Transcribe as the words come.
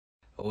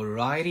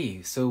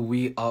Alrighty, so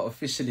we are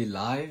officially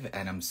live,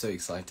 and I'm so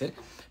excited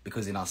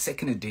because in our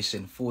second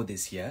edition for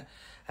this year,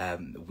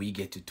 we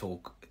get to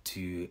talk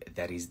to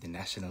that is the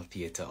National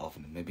Theatre of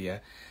Namibia,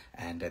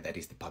 and that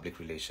is the Public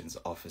Relations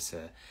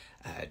Officer,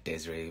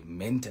 Desrey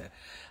Mentor.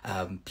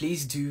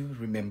 Please do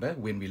remember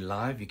when we're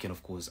live, you can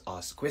of course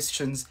ask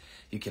questions.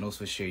 You can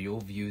also share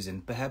your views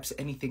and perhaps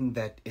anything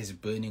that is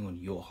burning on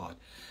your heart.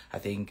 I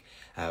think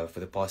for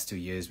the past 2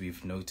 years,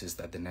 we've noticed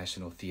that the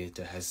National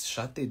Theatre has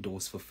shut their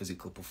doors for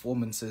physical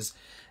performances,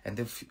 and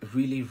they've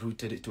really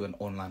rooted it to an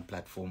online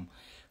platform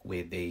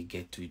where they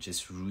get to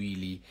just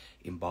really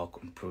embark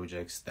on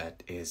projects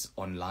that is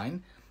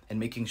online and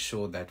making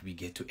sure that we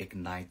get to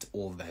ignite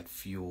all that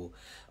fuel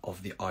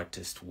of the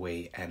artist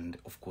way and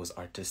of course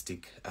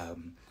artistic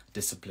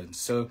disciplines.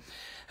 So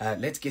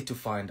let's get to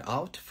find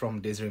out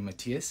from Desrey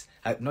Matthias,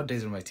 not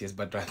Desrey Matthias,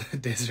 but rather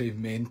Desrey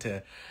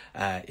Mentor,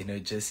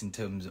 just in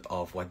terms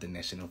of what the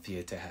National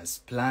Theatre has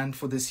planned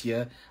for this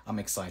year. I'm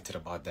excited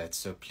about that.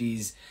 So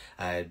please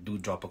do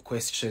drop a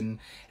question,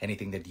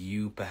 anything that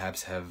you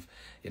perhaps have,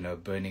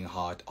 burning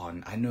heart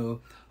on. I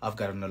know I've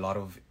gotten a lot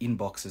of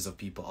inboxes of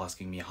people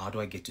asking me, how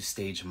do I get to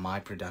stage my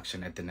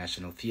production at the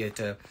National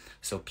Theatre?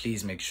 So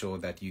please make sure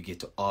that you get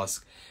to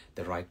ask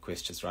the right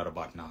questions right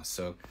about now.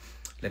 So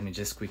let me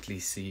just quickly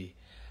see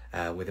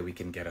whether we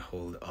can get a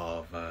hold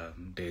of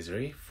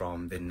Desrey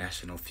from the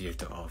National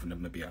Theatre of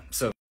Namibia.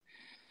 So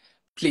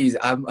please,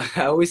 I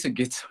always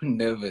get so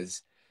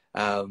nervous.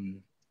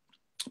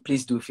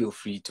 Please do feel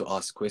free to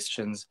ask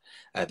questions.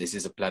 This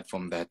is a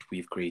platform that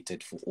we've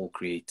created for all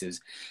creators.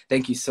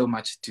 Thank you so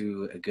much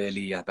to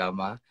Girly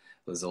Adama,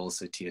 who's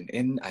also tuned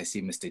in. I see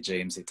Mr.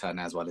 James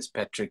Etana as well as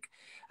Patrick.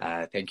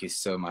 Thank you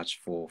so much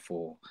for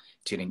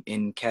tuning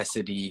in.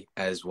 Cassidy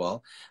as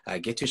well.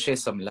 Get to share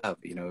some love.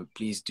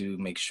 Please do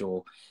make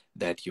sure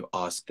that you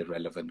ask the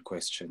relevant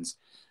questions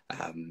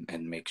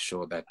and make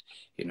sure that,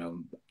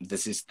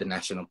 this is the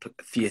National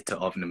Theatre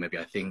of Namibia.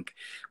 I think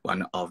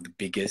one of the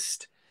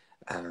biggest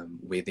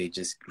where they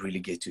just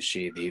really get to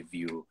share their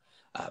view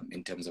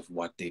in terms of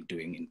what they're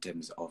doing in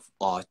terms of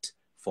art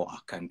for our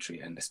country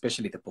and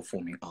especially the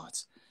performing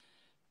arts.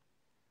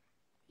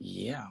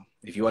 Yeah,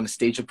 if you want to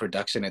stage a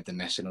production at the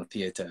National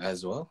Theatre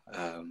as well,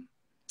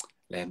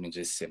 let me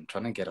just see. I'm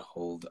trying to get a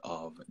hold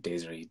of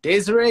Desrey.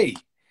 Desrey!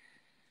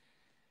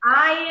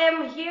 I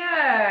am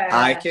here.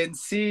 I can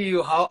see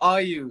you. How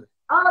are you?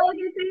 Oh,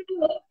 you can see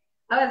me.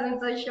 I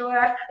wasn't so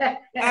sure.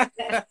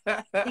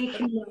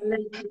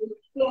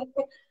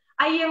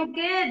 I am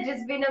good.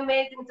 It's been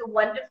amazing. It's a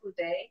wonderful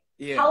day.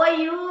 Yeah. How are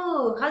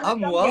you? How's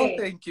I'm it well, going?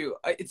 thank you.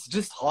 It's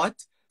just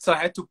hot, so I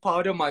had to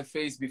powder my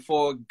face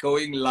before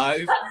going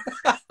live.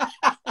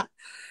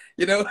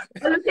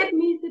 Look at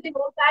me sitting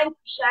all time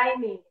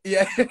shining.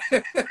 Yeah.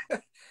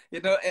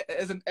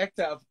 As an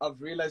actor,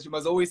 I've realized you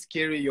must always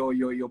carry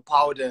your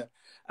powder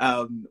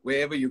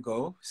wherever you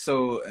go.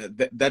 So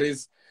that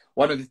is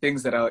one of the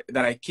things that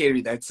I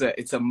carry.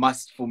 It's a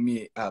must for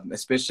me,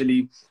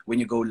 especially when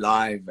you go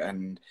live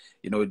and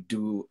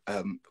do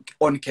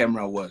on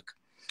camera work.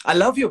 I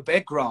love your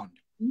background.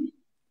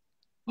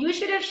 You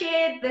should have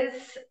shared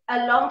this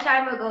a long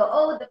time ago.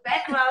 Oh, the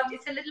background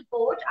is a little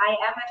bored. I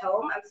am at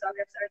home. I'm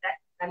sorry that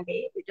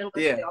Sunday we don't go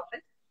to the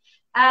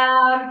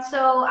office.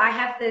 So I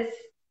have this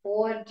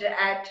board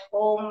at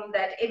home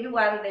that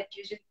everyone that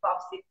usually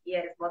pops in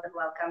here is more than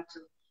welcome to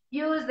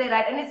use. They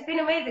write, and it's been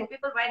amazing.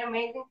 People write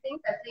amazing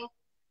things. I think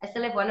I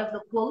still have one of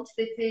the quotes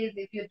that says,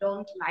 "If you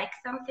don't like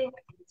something,"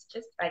 I think it's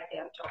just right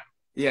there on top.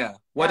 Yeah.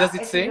 What does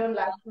it say? If you don't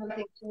like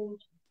something,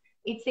 change.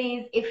 It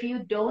says, "If you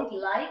don't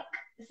like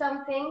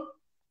something,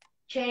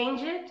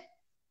 change it,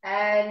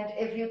 and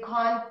if you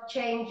can't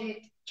change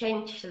it,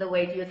 change the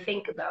way you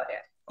think about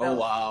it." So, oh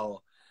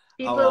wow!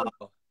 People,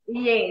 wow.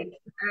 Yes.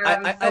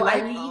 I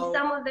like leave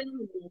some of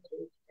them.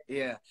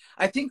 Yeah,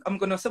 I think I'm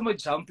gonna somewhat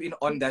jump in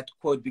on that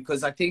quote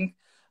because I think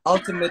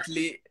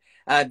ultimately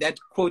that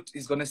quote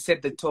is gonna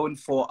set the tone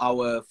for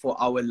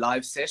our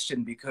live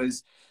session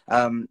because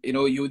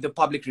you're the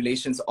public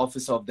relations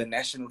officer of the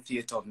National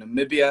Theatre of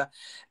Namibia,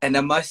 and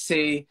I must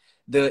say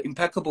the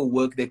impeccable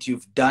work that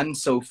you've done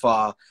so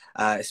far,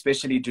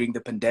 especially during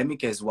the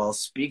pandemic as well,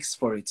 speaks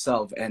for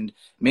itself. And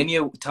many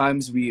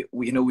times we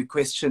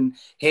question,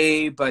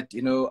 hey, but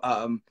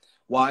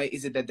why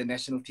is it that the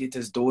National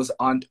Theatre's doors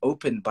aren't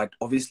open? But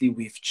obviously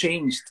we've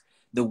changed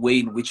the way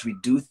in which we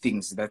do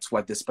things. That's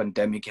what this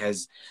pandemic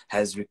has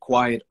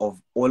required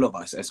of all of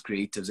us as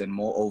creatives, and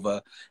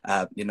moreover,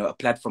 a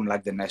platform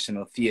like the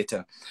National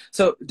Theatre.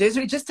 So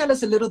Desrey, just tell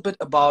us a little bit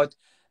about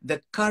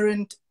the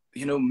current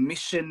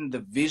mission, the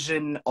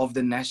vision of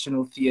the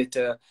National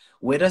Theatre.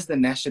 Where does the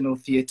National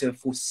Theatre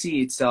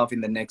foresee itself in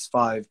the next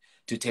 5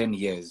 to 10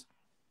 years?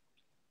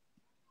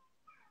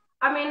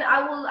 I mean,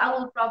 I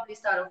will probably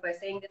start off by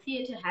saying the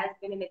theatre has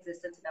been in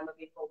existence in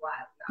Namibia for a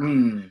while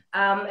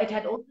now. It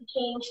had also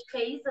changed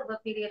phase over a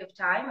period of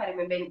time. I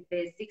remember in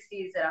the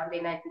 60s, around the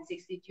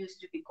 1960s, it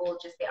used to be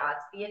called just the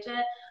Arts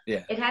Theatre.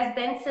 Yeah. It has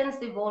then since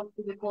evolved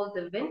to be called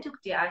the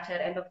Windhoek Theatre,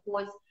 and of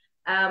course,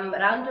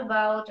 round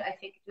about, I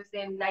think it was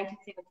in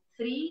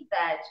 1973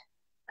 that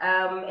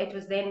it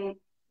was then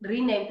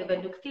renamed the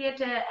Windhoek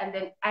Theatre, and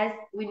then as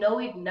we know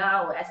it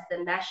now as the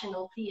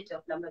National Theatre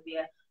of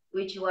Namibia,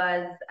 which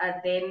was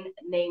then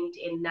named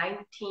in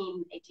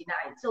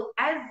 1989. So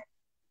as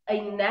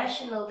a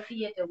national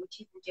theatre, which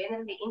is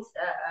generally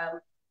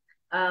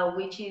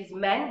which is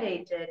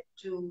mandated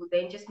to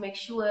then just make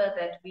sure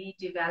that we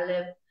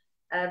develop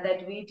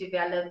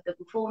the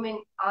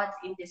performing arts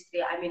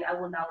industry. I mean, I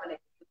will now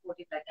collectively put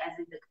it like as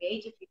in the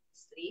creative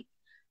industry.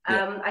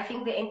 I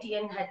think the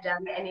NTN had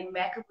done an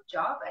impeccable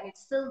job, and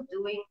it's still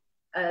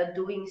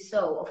doing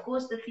so. Of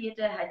course, the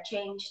theatre had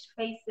changed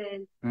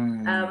faces,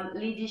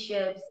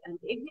 leaderships, and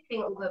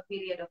everything over a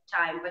period of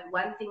time. But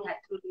one thing had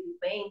truly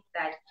remained,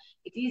 that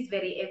it is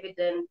very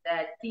evident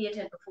that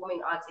theatre and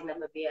performing arts in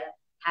Namibia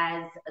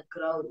has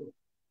grown.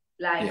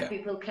 Like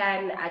people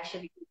can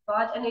actually be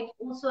part, and it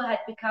also had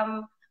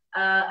become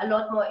a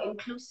lot more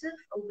inclusive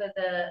over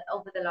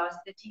the last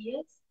 30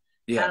 years.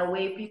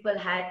 Where people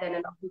had then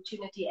an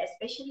opportunity,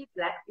 especially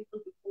Black people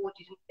before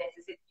didn't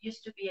necessarily, it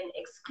used to be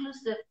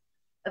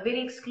a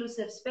very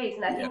exclusive space.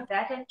 And I think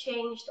that had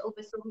changed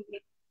over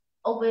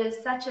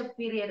such a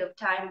period of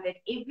time, that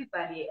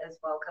everybody is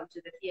welcome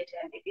to the theatre,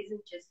 and it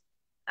isn't just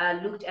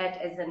looked at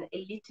as an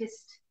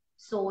elitist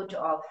sort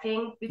of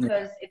thing,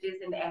 because it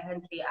is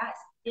inherently us.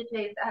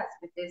 Theatre is us.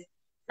 It is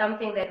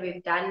something that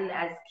we've done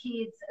as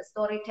kids,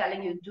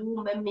 storytelling. You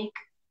do mimic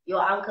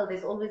your uncle.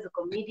 There's always a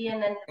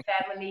comedian in the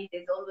family.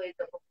 There's always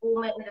a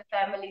performer in the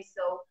family.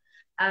 So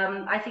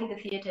I think the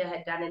theatre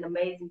had done an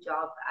amazing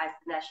job as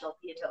the National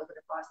Theatre over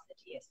the past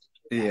 30 years to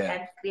do that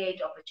and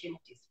create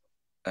opportunities.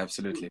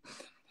 Absolutely.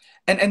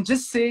 And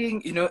just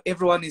saying, you know,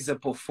 everyone is a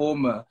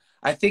performer,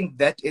 I think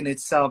that in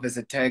itself as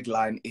a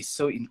tagline is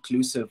so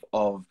inclusive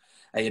of,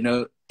 you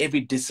know, every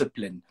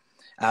discipline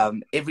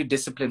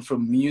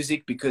from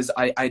music, because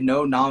I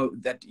know now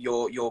that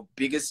your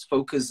biggest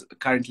focus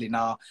currently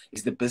now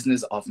is the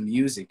business of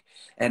music,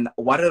 and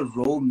what a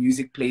role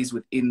music plays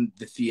within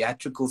the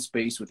theatrical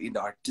space, within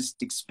the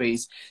artistic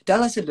space.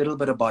 Tell us a little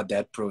bit about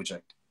that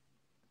project.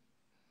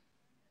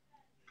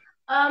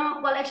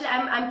 Well, actually,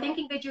 I'm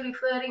thinking that you're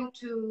referring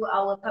to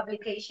our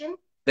publication.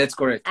 That's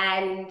correct.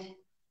 And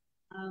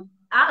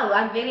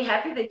I'm very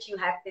happy that you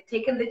have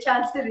taken the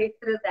chance to read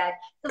through that.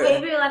 So for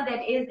everyone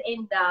that is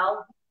in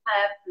now,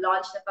 have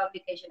launched a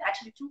publication,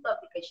 actually 2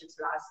 publications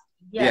last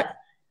year.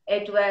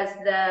 It was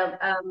the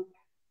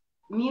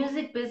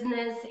music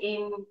business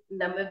in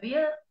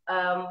Namibia,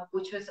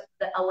 which was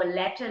our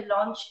latter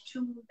launch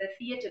to the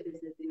theatre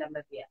business in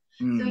Namibia.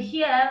 So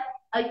here,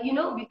 you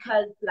know,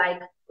 because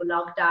like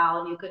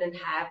lockdown, you couldn't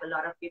have a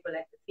lot of people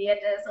at the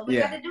theatre, so we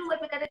got to do what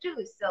we got to do.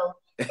 So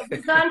if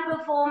we can't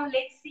perform,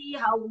 let's see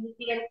how we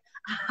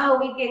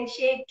can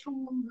share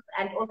tools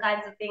and all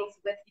kinds of things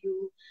with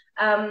you.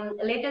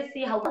 Let us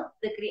see how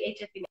the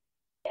creative, in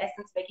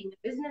essence, making the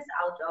business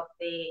out of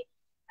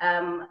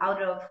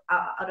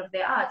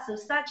their art. So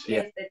such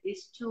is that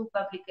these 2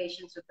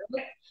 publications are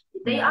built.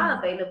 They are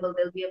available.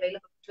 They'll be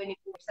available for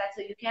 24 sites,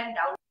 so you can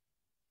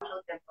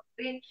download them for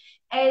free.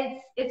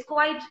 It's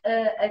quite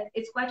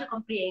a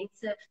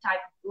comprehensive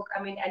type of book. I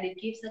mean, and it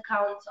gives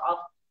accounts of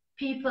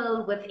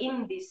people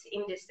within these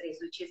industries,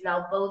 which is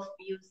now both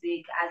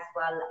music as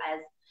well as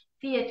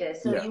theatre.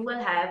 So you will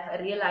have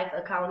a real life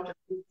account of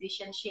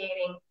musicians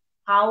sharing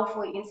how,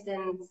 for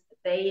instance,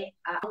 they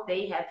have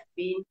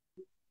been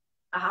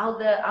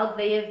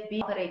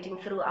operating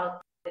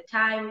throughout the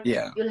time.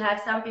 You'll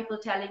have some people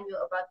telling you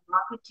about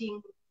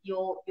marketing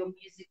your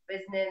music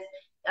business.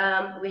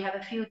 We have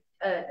a few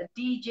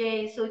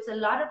DJs, so it's a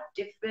lot of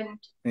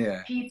different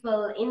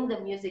people in the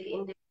music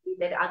industry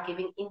that are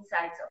giving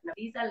insights of. Now,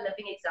 these are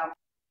living examples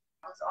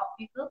of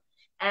people,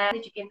 and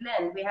that you can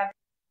learn. We have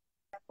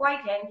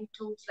quite handy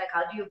tools like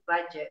how do you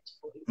budget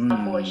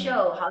for a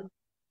show, how do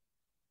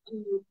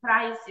you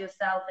price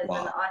yourself as an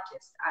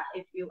artist,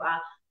 if you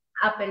are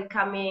up and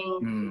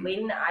coming,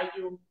 when are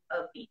you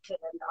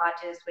featured an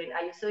artist, when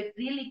are you, so it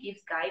really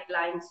gives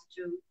guidelines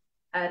to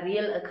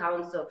real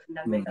accounts of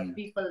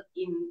people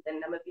in the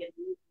Namibian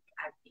music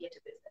and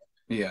theatre business.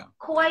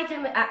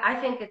 I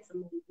think it's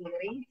amazing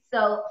read.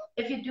 So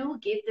if you do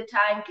get the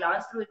time,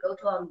 glance through it, go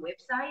to our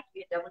website,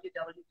 www.atn.org.na,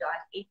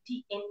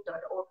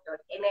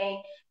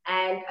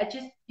 and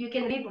you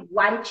can read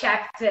 1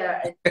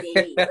 chapter a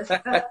day or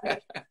something.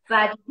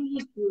 But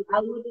please do, I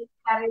would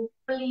encourage,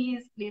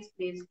 please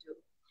do.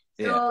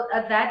 So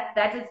that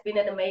has been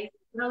an amazing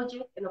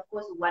project, and of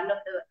course one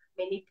of the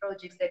many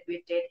projects that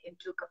we did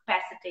into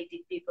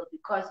capacitating people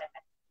because of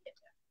that.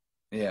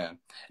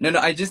 No,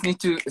 I just need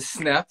to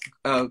snap,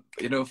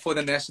 you know, for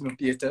the National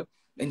Theatre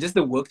and just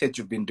the work that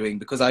you've been doing,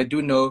 because I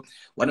do know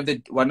one of the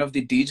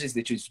DJs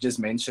that you just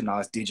mentioned now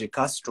is DJ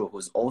Castro,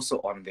 who's also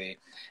on there.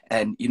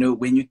 And you know,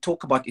 when you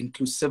talk about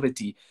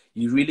inclusivity,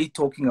 you're really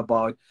talking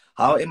about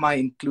how am I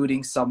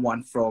including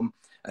someone from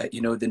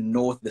you know, the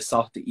north, the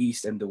south, the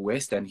east, and the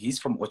west, and he's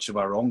from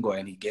Otjiwarongo,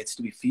 and he gets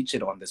to be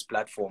featured on this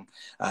platform.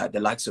 The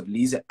likes of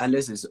Lisa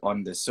Ellis is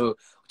on this. So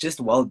just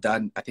well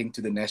done, I think,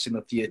 to the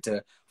National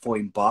Theatre for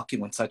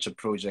embarking on such a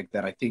project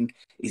that I think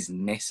is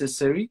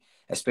necessary,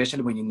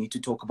 especially when you need to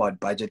talk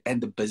about budget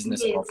and the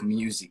business of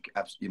music,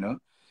 you know?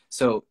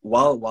 So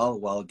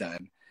well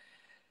done.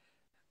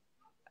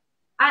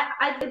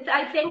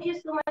 I thank you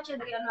so much,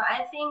 Adriano.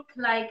 I think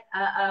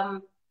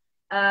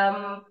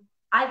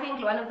I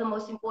think one of the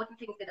most important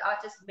things that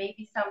artists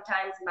maybe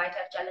sometimes might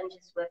have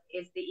challenges with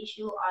is the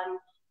issue on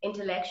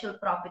intellectual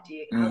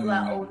property. How do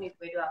I own it?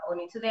 Where do I own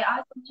it? So there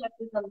are some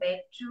chapters on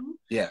there too.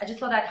 Yeah. I just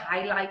thought I'd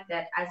highlight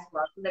that as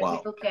well, so that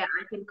people can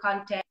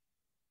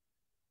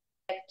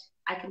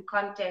I can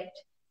contact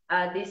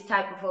this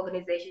type of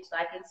organization, so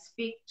I can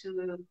speak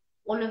to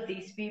all of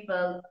these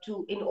people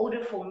in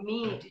order for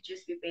me to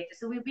just be better.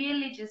 So we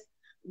really just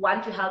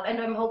want to help,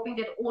 and I'm hoping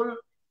that all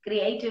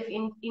creative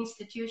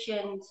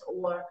institutions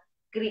or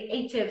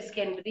creatives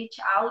can reach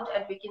out,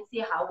 and we can see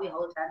how we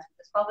hold hands,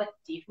 because COVID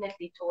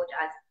definitely taught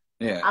us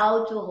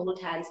how to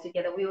hold hands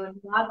together. We were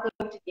not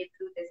going to get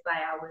through this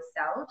by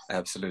ourselves.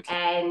 Absolutely.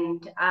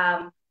 And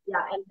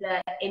yeah, and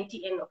the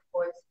NTN, of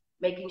course,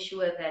 making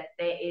sure that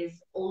there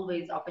is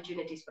always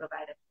opportunities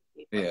provided.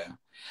 Yeah.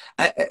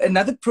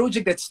 Another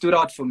project that stood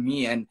out for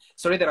me, and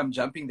sorry that I'm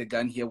jumping the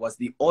gun here, was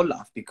the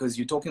Olaf, because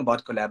you're talking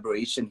about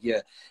collaboration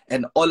here.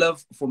 And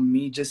Olaf, for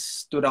me, just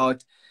stood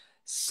out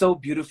so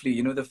beautifully.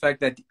 You know, the fact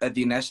that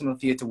the National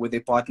Theatre with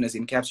their partners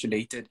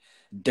encapsulated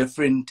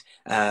different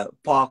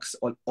parks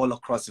all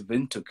across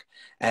Windhoek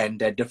and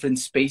different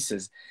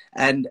spaces.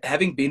 And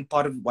having been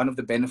part of one of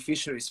the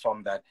beneficiaries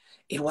from that,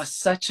 it was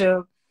such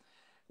a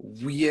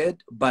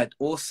weird but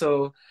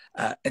also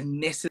a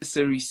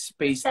necessary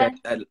space that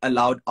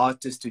allowed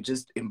artists to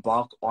just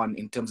embark on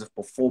in terms of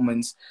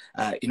performance,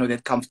 you know,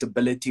 that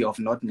comfortability of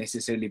not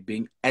necessarily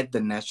being at the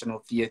National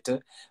Theatre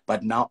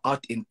but now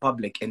out in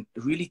public and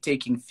really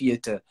taking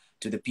theatre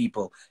to the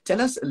people.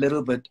 Tell us a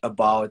little bit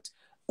about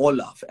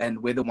Olaf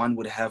and whether one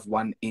would have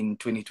one in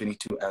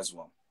 2022 as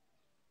well.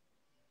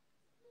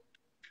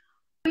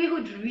 We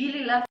would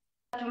really love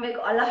to make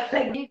Olaf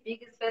like the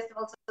biggest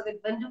festival, so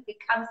that Windhoek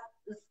becomes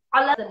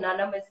Olaf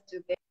synonymous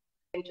to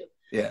Windhoek.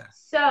 Yeah.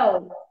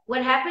 So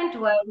what happened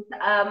was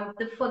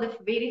for the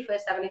very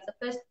first time, and it's the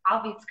first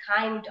of its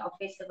kind of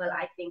festival,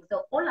 I think.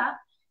 So Olaf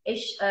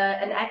is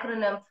an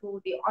acronym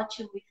for the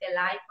Ochimwithe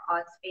Live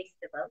Arts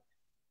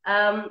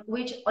Festival,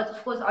 which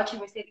of course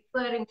Ochimwithe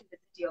referring to the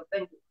city of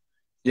Windhoek.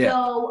 Yeah.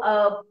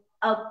 So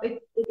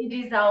it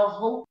is our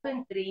hope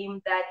and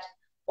dream that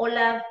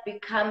Olaf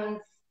becomes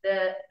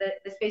the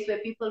space where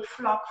people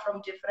flock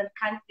from different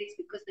countries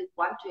because they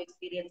want to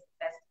experience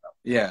the festival.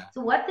 Yeah. So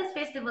what this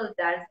festival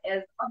does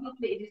is,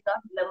 obviously it is not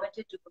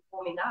limited to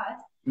performing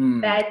arts,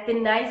 but the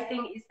nice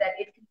thing is that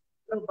it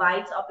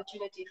provides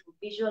opportunity for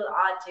visual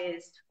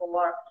artists,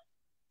 for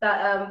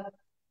the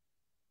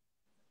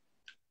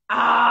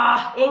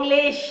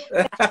English.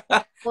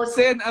 For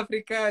Say in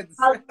Afrikaans.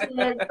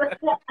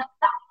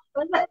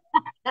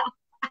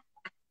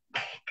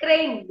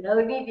 Crane, no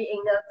need the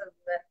English.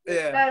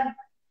 Yeah.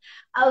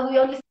 We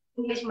only speak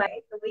English,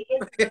 mate, so we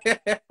can.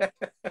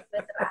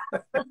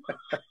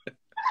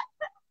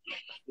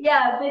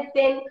 Yeah, but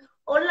then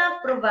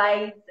Olaf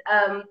provides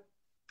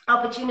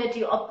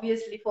opportunity,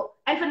 obviously, for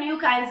new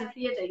kinds of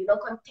theatre, you know,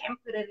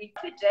 contemporary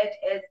theatre.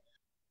 Is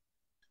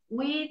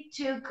we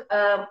took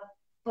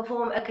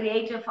perform a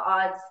creative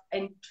arts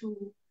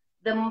into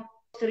the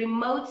most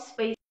remote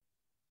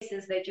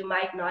spaces that you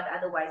might not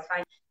otherwise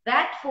find.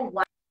 That, for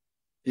one,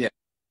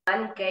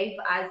 gave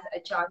us a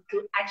chance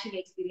to actually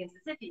experience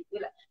the city,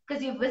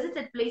 because you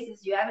visited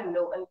places you haven't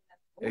known.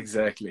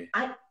 Exactly.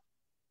 I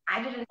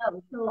didn't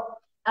know. So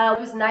what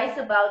was nice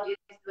about it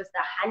was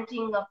the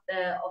hunting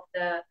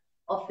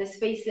of the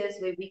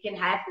spaces where we can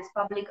have this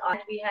public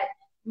art. We had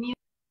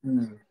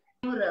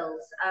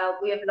murals.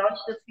 We have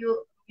launched a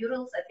few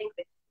murals. I think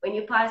that when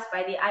you pass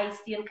by the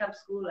Steenkamp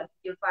School,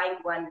 you'll find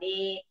one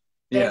there.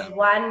 There's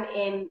one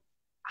in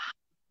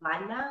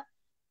Havana.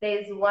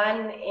 There's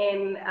one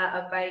in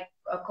by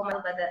the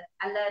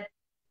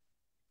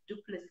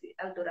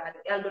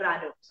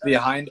Eldorado.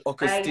 Behind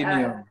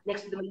Augustinium.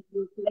 Next to the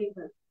Ministry of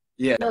Labor.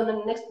 Yeah.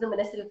 No, next to the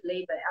Ministry of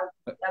Labor,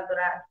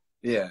 Eldorado.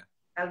 Yeah.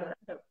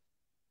 Eldorado.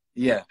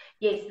 Yeah.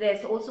 Yes,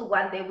 there's also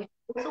one there, which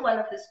is also one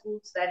of the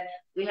schools that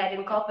we had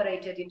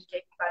incorporated into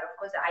taking part. Of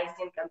course, the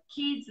ICNCAM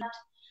kids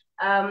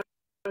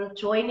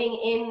joining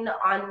in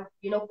on,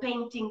 you know,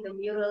 painting the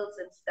murals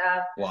and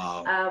stuff.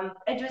 Wow.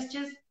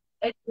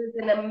 It was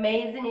an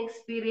amazing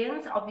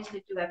experience,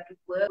 obviously, to have to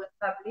work with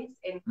publics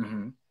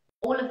in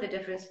all of the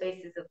different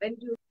spaces of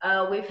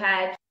Windhoek. We've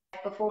had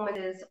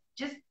performances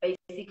just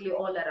basically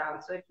all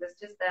around. So it was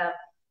just a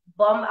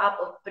bomb up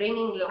of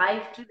bringing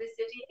life to the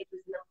city. It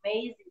was an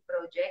amazing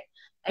project,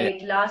 and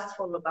it lasts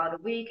for about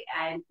a week.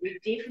 And we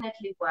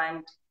definitely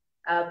want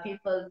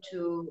people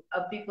to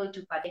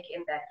partake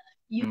in that.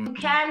 You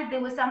can. There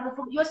was some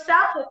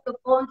yourself have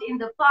performed in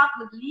the park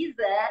with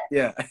Lisa.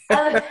 Yeah.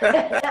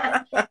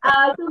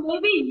 So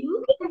maybe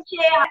you can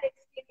share our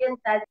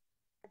experience as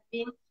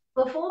been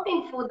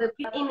performing for the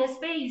people in a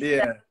space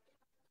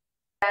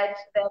that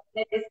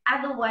is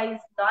otherwise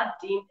not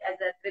deemed as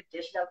a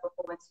traditional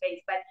performance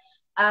space. But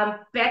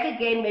back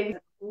again, maybe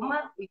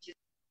Uma, which is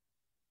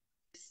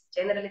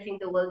generally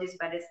think the world is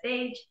but a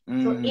stage.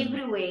 So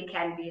everywhere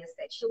can be a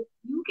stage. So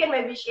you can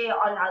maybe share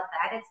on how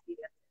that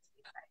experience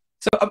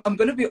is. So I'm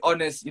going to be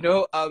honest, you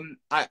know,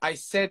 I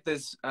said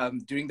this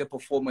during the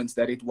performance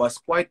that it was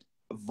quite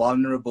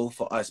vulnerable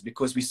for us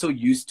because we're so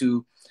used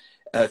to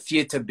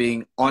theater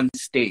being on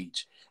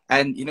stage.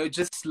 And, you know,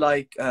 just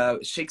like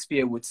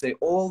Shakespeare would say,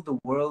 all the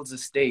world's a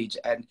stage.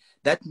 And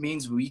that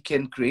means we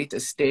can create a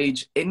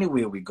stage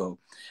anywhere we go.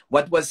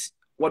 What was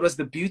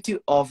the beauty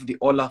of the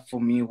Olaf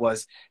for me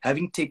was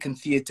having taken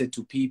theater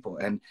to people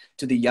and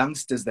to the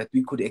youngsters that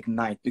we could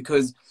ignite.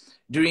 Because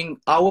during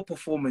our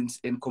performance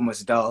in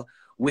Commersdal,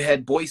 we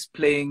had boys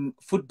playing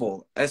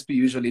football as per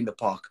usual in the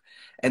park.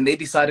 And they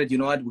decided, you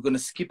know what, we're going to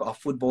skip our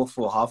football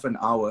for half an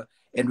hour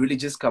and really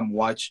just come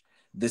watch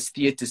this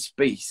theater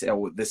space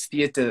or this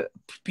theater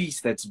piece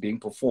that's being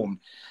performed.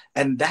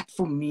 And that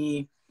for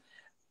me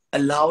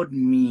allowed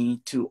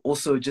me to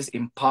also just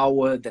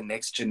empower the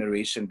next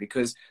generation,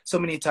 because so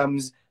many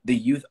times the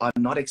youth are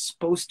not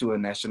exposed to a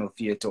national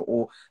theater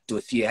or to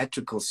a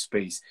theatrical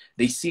space.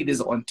 They see this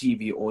on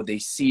TV, or they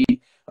see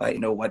you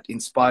know, what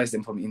inspires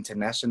them from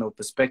international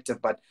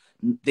perspective, but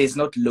there's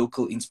not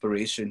local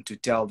inspiration to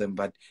tell them,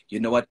 but you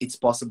know what, it's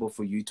possible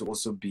for you to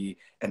also be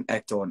an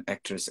actor or an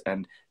actress,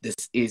 and this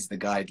is the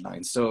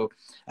guideline. So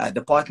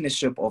the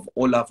partnership of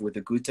Olaf with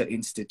the Goethe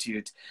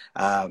Institute,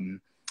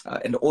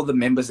 and all the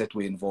members that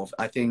were involved,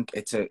 I think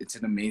it's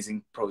an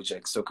amazing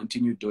project. So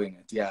continue doing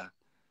it. Yeah.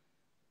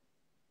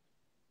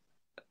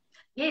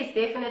 Yes,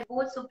 definitely.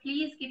 So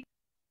please keep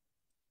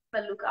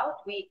a lookout.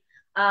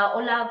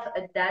 Olaf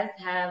does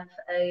have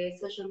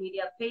social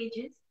media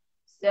pages,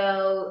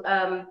 so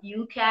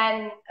you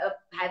can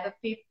have a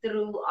peep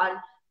through on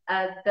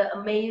the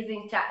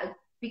amazing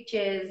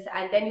pictures,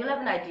 and then you'll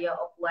have an idea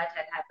of what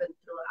had happened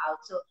throughout.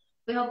 So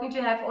we're hoping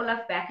to have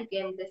Olaf back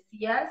again this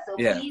year. So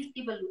please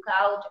keep a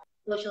lookout on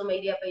social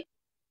media pages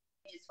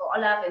for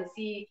Olaf and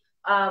see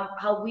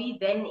how we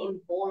then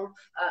involve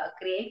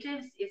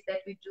creatives is that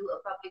we do a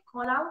public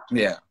call out.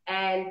 Yeah.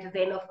 And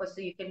then, of course,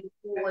 so you can look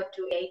forward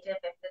to creative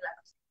and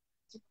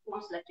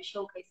like to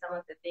showcase some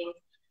of the things.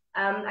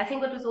 I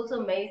think what was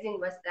also amazing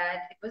was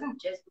that it wasn't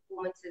just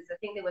performances. I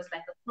think there was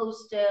like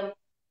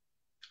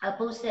a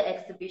poster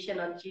exhibition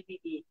on GBD.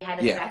 We had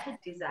a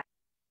graphic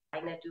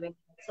designer doing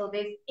it. So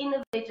there's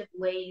innovative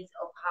ways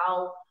of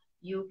how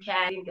you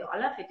can do the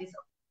Olaf. It is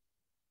of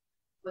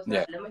course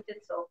not limited,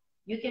 so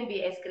you can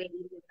be as creative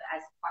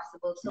as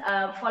possible. So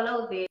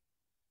follow the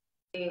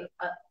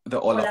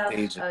Olaf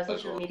page,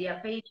 social media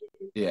pages.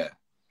 Yeah.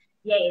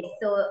 Yes,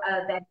 so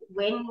that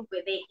when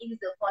there is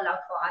a call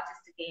out for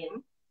artists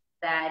again,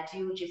 that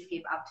you just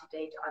keep up to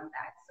date on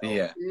that. So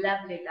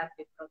lovely,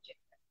 lovely project.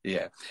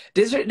 Yeah.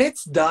 Desrey,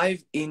 let's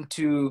dive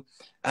into,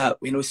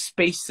 you know,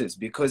 spaces,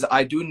 because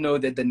I do know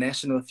that the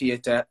National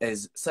Theatre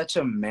is such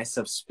a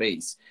massive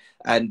space.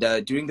 And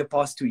during the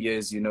past 2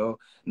 years, you know,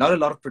 not a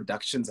lot of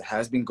productions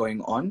has been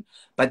going on,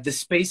 but the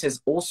space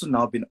has also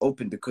now been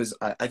open because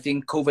I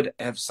think COVID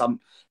have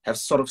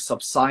sort of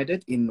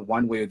subsided in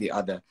one way or the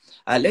other.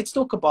 Let's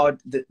talk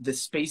about the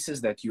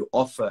spaces that you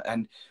offer,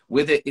 and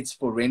whether it's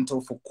for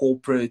rental, for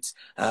corporates,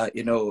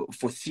 you know,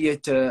 for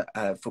theatre,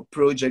 for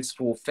projects,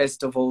 for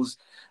festivals.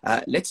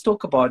 Let's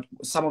talk about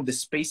some of the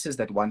spaces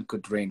that one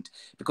could rent,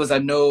 because I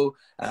know,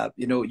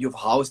 you know, you've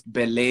housed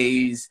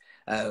ballets,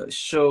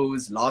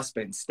 shows, Last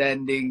Man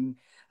Standing,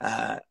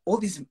 all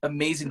these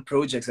amazing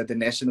projects that the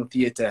National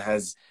Theatre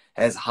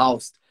has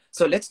housed.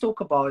 So let's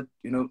talk about,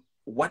 you know,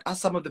 what are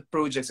some of the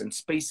projects and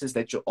spaces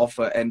that you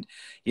offer, and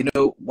you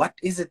know, what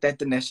is it that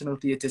the National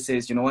Theatre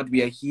says, you know what,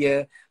 we are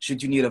here,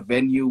 should you need a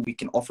venue, we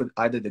can offer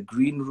either the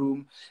green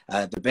room,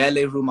 the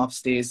ballet room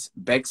upstairs,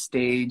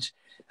 backstage,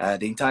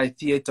 the entire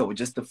theater, or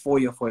just the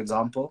foyer, for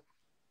example?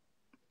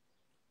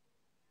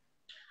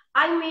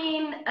 I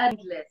mean,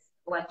 endless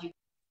what you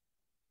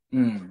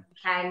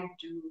can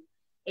do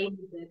in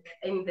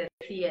the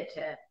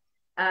theater.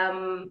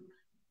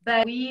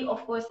 But we,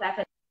 of course, have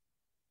a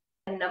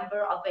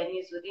number of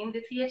venues within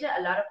the theater.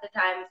 A lot of the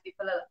times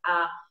people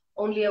are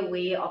only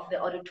aware of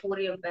the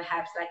auditorium,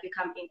 perhaps, like you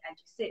come in and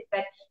you sit.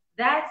 But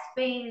that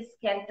space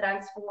can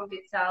transform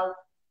itself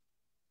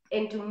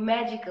into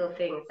magical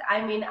things.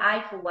 I mean,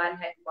 I, for one,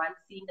 had once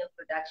seen a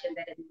production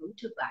that had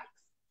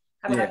motorbikes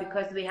coming up,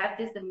 because we have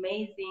this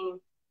amazing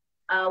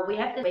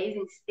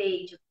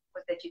stage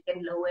that you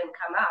can lower and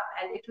come up.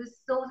 And it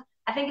was so,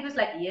 I think it was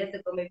like years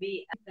ago,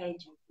 maybe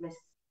Miss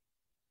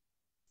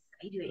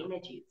Radio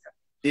Energy.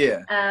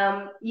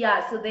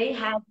 So they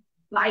had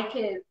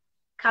bikers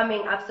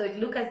coming up, so it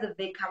looked as if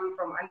they come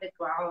from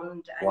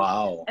underground. And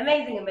wow.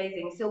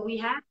 Amazing. So we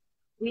have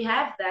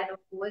that, of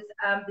course.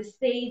 The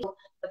stage,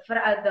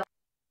 the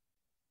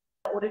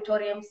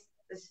auditorium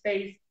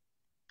space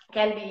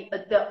can be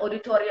the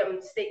auditorium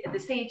the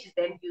stage is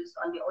then used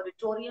on the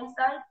auditorium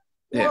side.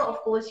 Or, of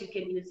course, you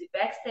can use it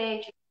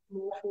backstage,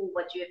 more for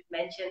what you have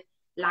mentioned,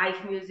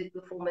 live music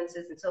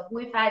performances and so forth.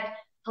 We've had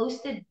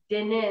hosted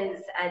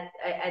dinners at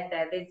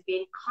that. There's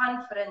been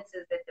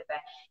conferences at the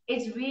back.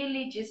 It's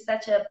really just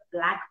such a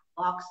black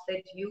box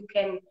that you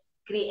can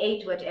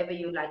create whatever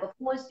you like. Of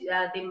course,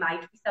 there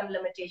might be some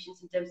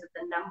limitations in terms of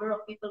the number of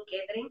people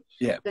gathering,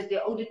 because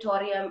the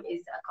auditorium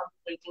is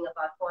accommodating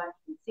about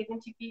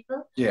 470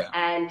 people,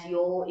 and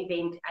your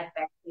event at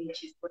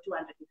backstage is for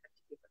 250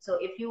 people. So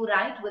if you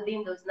write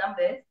within those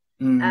numbers,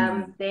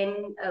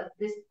 then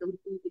this would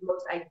be the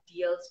most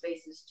ideal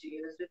spaces to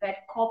use. We've had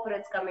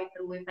corporates coming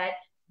through, we've had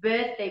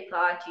birthday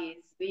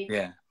parties,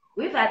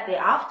 we've had the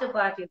after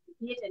party of the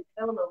theatre and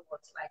film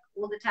awards like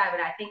all the time,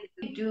 and I think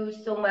we do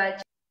so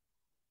much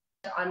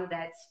on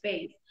that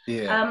space.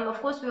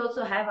 Of course, we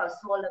also have our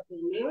smaller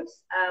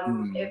venues.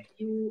 If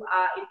you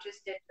are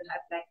interested to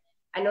have, like,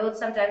 I know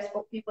sometimes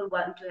people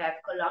want to have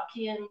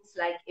colloquiums,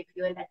 like if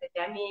you're an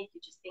academic,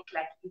 you just think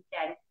like you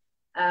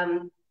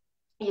can,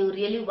 you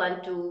really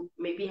want to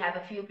maybe have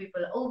a few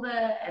people over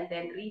and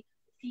then read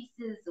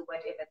thesis or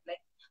whatever,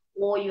 like,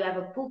 or you have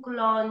a book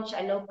launch.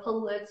 I know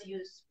poets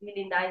use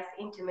really nice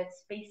intimate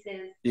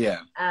spaces,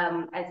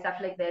 and stuff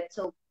like that.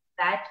 So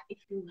that if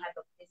you have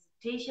a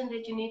presentation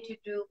that you need to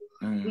do,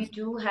 we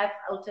do have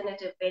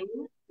alternative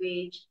venues,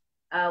 which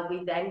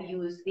we then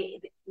use.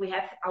 We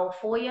have our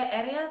foyer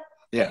area.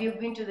 If you've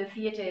been to the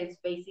theater, it's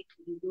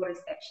basically your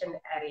reception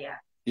area.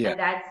 And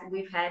that's,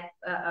 we've had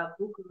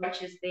book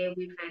launches there.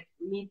 We've had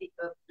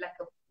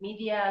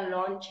media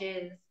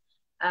launches.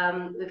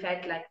 We've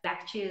had like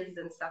lectures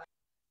and stuff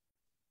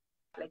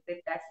like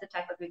that. That's the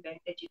type of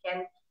event that you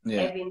can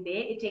have in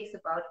there. It takes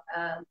about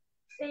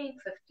say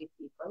 50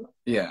 people.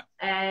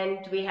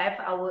 And we have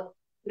our,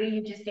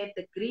 you just said,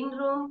 the green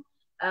room,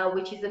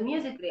 which is a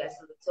music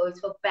rehearsal. So it's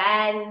for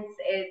bands.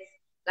 It's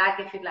like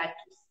if you'd like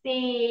to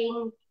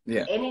sing,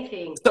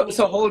 anything.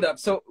 So hold up.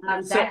 So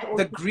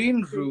the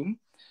green room,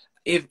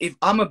 if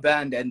I'm a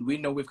band and we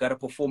know we've got a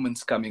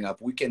performance coming up,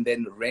 we can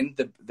then rent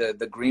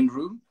the green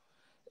room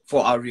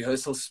for our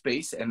rehearsal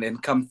space and then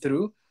come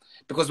through.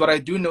 Because what I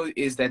do know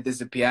is that there's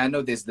the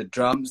piano, there's the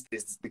drums,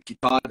 there's the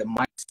guitar, the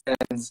mic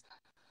stands,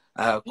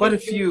 quite a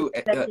few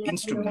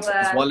instruments,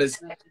 as well as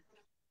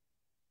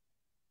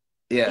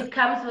it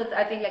comes with,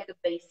 I think, like the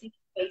basic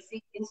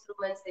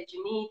instruments that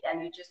you need,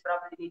 and you just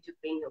probably need to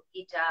bring your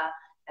guitar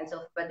and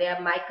so. But there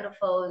are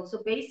microphones.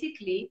 So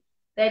basically,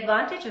 the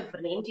advantage of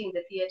renting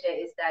the theater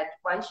is that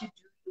once you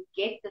do, you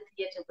get the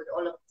theater with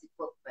all of its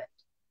equipment.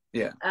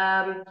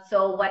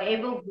 So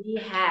whatever we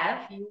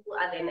have, you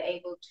are then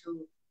able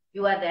to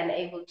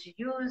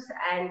use,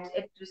 and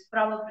it is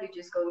probably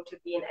just going to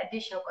be an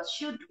additional cost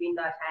should we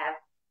not have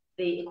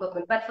the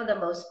equipment. But for the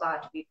most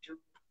part, we do.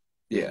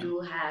 We do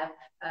have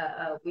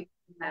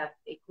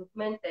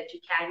equipment that you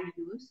can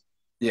use.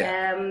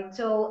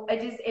 So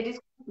it is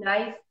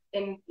nice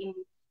in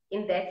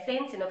that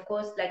sense. And of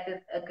course, like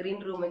a green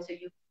room, and so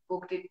you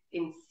booked it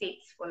in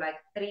sets for like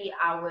 3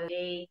 hours a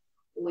day,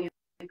 or you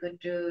could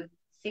do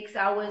 6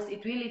 hours.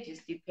 It really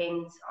just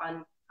depends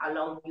on how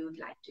long you'd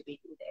like to be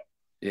in there.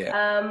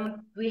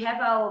 We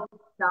have our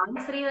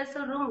dance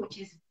rehearsal room, which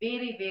is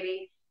very,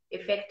 very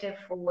effective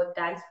for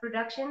dance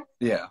production.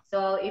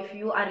 So if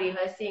you are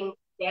rehearsing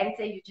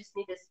dancer, you just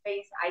need a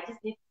space. I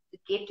just need to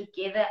get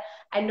together.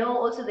 I know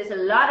also there's a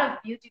lot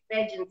of beauty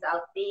pageants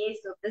out there,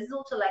 so this is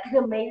also like an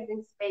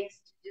amazing space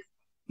to just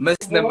Miss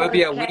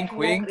Namibia, wink,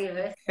 wink.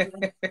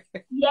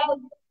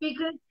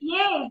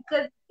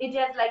 because it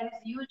has like this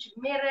huge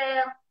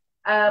mirror.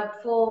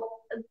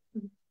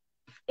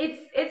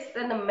 It's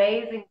an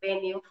amazing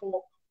venue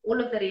for all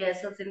of the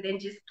rehearsals, and then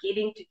just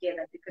getting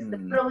together, because the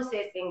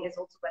processing is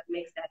also what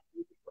makes that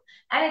beautiful.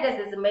 And it has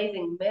this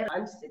amazing mirror.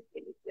 And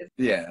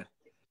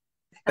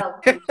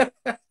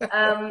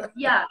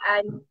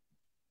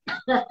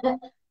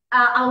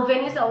our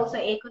venues are also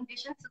air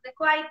conditioned, so they're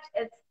quite.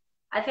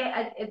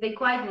 They're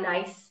quite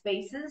nice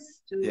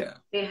spaces to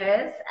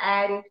rehearse,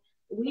 and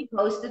we've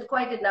hosted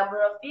quite a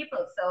number of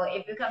people. So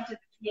if you come to the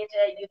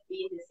theater, you'd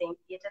be in the same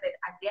theater that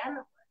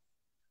Adriano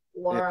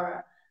was,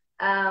 or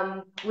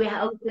we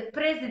have the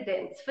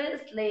presidents,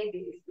 first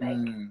ladies, like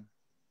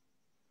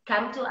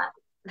come to us.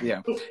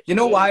 You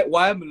know why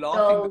I'm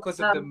laughing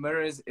because of the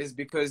mirrors is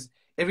because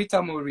every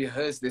time we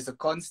rehearse, there's a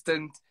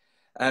constant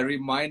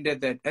reminder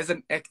that as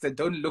an actor,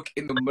 don't look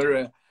in the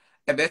mirror,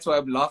 and that's why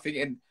I'm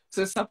laughing. And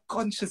so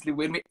subconsciously,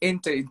 when we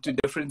enter into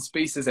different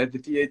spaces at the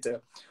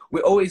theater, we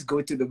always go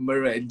to the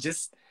mirror and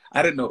just,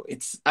 I don't know,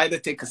 it's either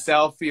take a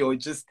selfie or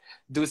just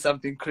do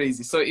something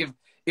crazy. So if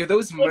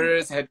those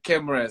mirrors had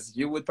cameras,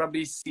 you would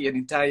probably see an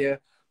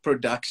entire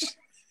production.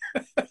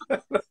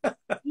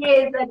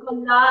 Yes, a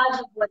collage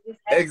of what is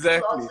happening.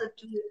 Exactly. Also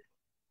do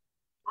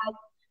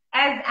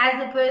as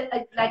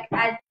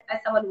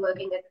someone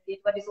working at the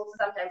theater, but it's also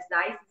sometimes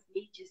nice is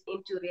me just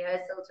into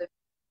rehearsals where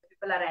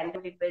people are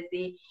randomly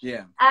busy.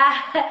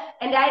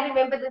 And I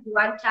remember this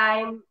one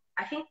time,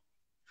 I think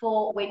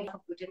for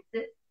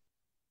Putin's,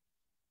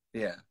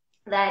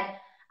 that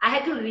I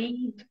had to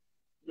read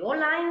your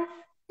lines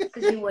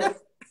because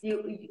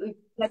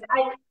like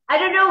I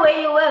don't know where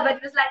you were, but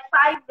it was like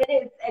 5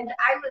 minutes, and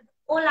I was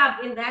all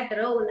up in that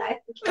role. I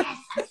said, yes,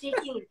 I'm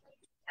taking it.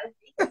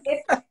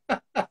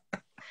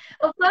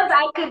 Of course,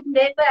 I could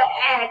never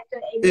act. So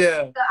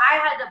I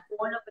had a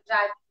ball of a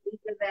time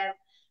with them.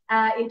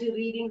 into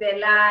reading their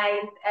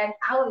lines. And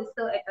I was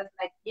like,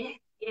 yes,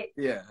 yes.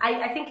 Yeah.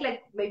 I think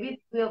like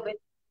maybe we were a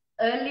bit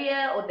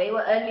earlier or they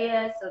were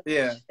earlier. So they were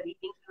Yeah. just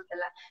reading through the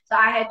lines. So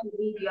I had to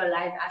read your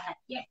lines. I was like,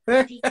 yes,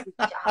 take me,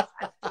 Charles.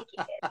 I'm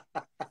taking it.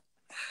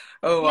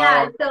 Oh,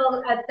 Yeah, wow. so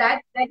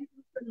that is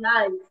so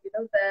nice,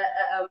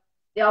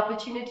 the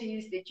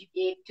opportunities that you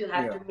get to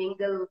have Yeah. to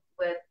mingle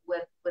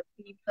with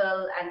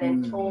people and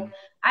then talk. Mm.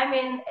 I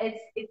mean,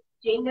 it's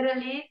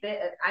generally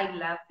I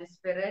love the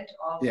spirit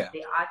of Yeah.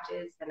 the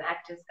artists and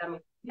actors coming.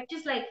 It's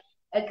just like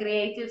a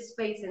creative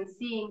space and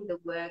seeing the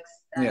works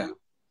Yeah. done.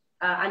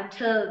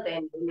 Until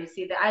then, when you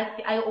see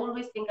that, I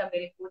always think I'm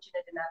very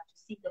fortunate enough to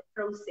see the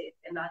process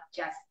and not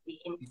just the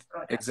end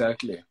product.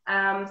 Exactly.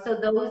 So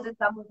those are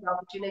some of the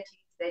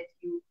opportunities that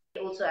you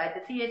also at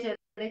the theater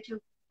that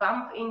you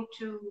bump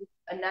into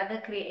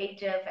another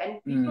creative,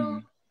 and people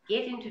Mm.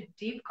 get into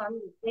deep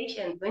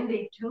conversations when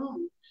they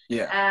do,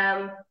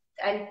 Yeah.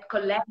 and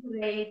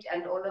collaborate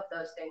and all of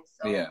those things.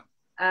 So Yeah.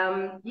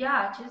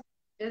 yeah,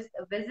 just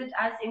visit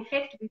us. In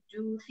fact, we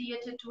do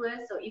theater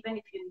tours, so even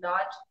if you're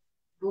not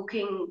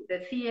booking the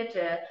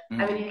theater,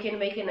 I mean, Mm. you can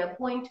make an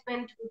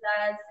appointment with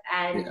us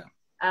and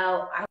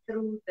Yeah.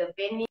 through the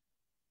venue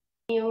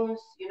news,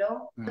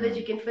 so that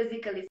you Mm. can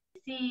physically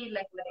see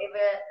like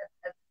whatever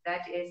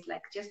that is,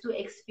 like just to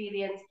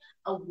experience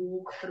a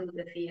walk through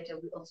the theater.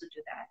 We also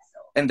do that. So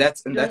And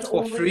that's you don't for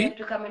always have free?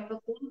 to come and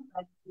perform,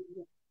 but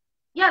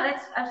yeah,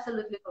 that's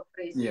absolutely for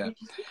free. So Yeah. you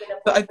just book an So I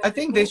appointment with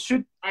think they me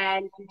should,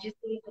 and you just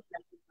take the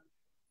class.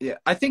 yeah,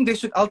 I think they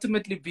should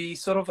ultimately be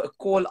sort of a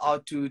call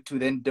out to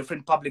then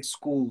different public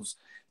schools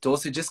to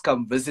also just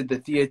come visit the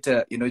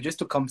theater, just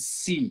to come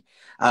see.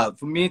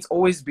 For me, it's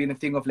always been a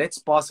thing of let's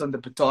pass on the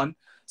baton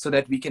so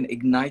that we can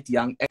ignite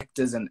young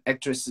actors and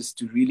actresses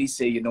to really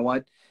say, you know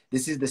what,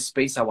 this is the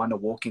space I want to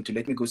walk into.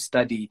 Let me go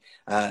study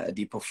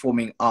the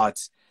performing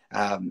arts.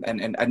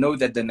 And I know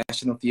that the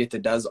National Theatre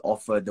does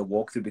offer the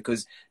walkthrough,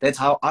 because that's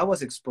how I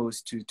was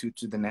exposed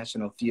to the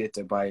National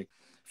Theatre, by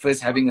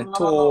first having a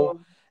tour. Oh,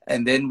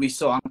 And then we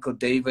saw Uncle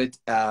David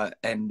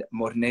and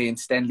Mornay and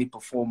Stanley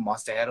perform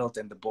Master Harold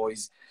and the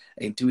Boys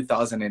in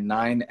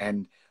 2009.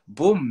 And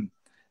boom,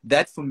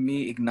 that for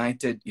me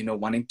ignited,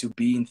 wanting to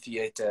be in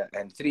theater.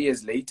 And 3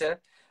 years later,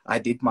 I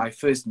did my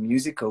first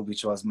musical,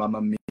 which was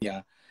Mamma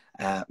Mia,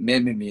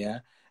 Mamma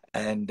Mia.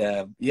 And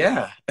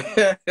yeah.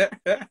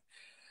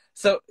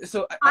 So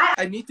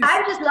I I need to.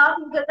 I'm just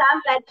laughing because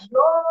I'm like,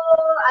 yo,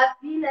 I've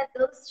been at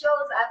those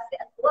shows. I've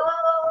said,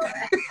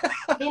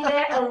 whoa, been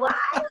there a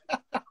while.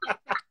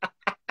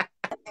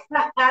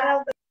 I don't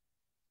know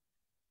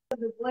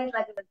the voice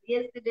like it was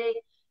yesterday.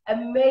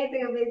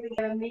 Amazing,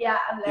 amazing. Mia,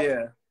 I'm like,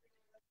 Yeah.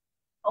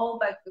 oh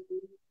my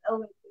goodness, oh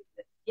my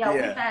goodness. Yeah,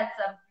 we've Yeah, had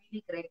some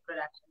really great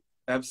productions.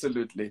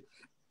 absolutely.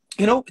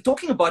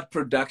 Talking about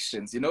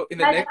productions, But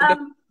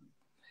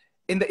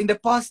in the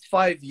past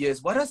 5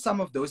 years, what are some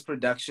of those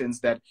productions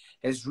that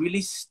has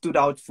really stood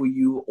out for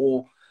you,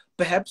 or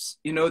perhaps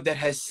that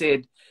has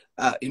said,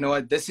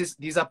 what,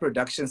 these are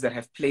productions that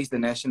have placed the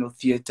National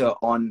Theatre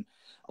on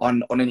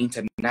an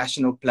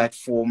international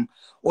platform,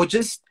 or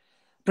just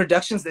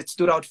productions that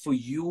stood out for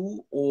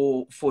you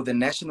or for the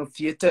National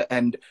Theatre,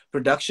 and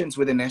productions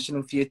where the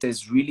National Theatre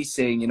is really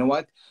saying, you know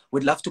what,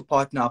 we'd love to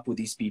partner up with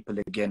these people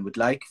again. We'd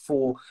like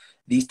for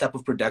these type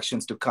of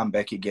productions to come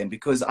back again.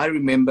 Because I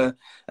remember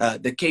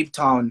the Cape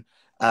Town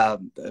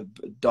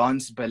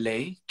dance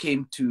ballet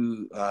came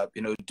to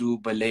do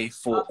ballet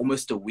for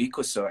almost a week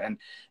or so, and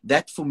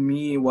that for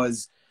me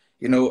was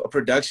a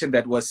production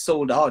that was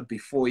sold out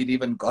before it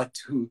even got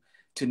to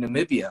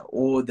Namibia.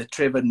 Or the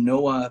Trevor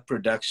Noah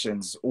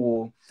productions,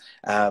 or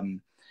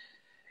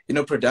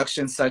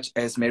productions such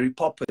as Mary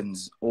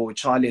Poppins or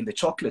Charlie and the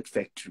Chocolate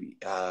Factory,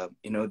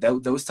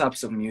 those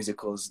types of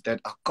musicals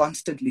that are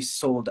constantly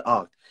sold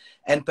out.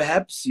 And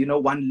perhaps,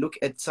 one look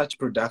at such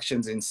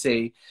productions and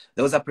say,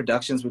 those are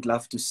productions we'd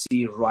love to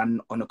see run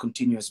on a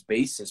continuous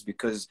basis,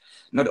 because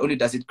not only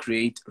does it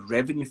create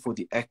revenue for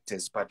the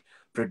actors, but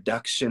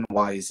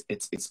production-wise,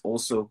 it's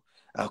also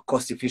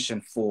cost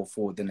efficient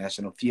for the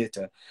National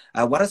Theatre.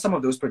 What are some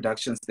of those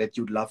productions that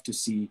you'd love to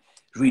see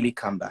really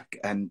come back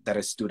and that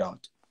has stood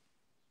out?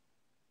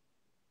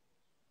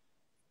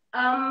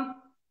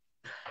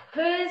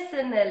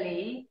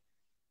 Personally,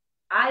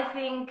 I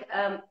think,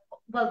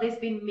 well, there's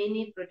been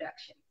many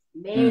productions,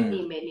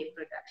 Mm. many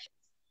productions.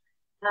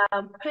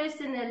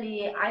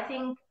 Personally, I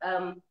think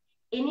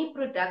any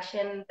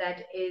production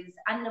that is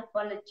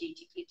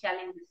unapologetically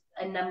telling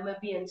a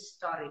Namibian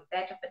story,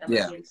 that of a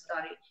Yeah. Namibian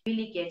story,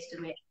 really gets to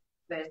me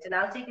first. And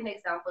I'll take an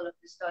example of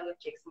the story of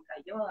Jackson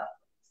Kayoa,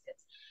 for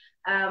instance.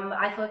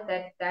 I thought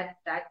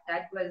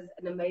that was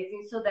an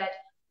amazing, so that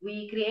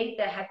we create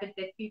the habit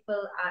that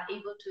people are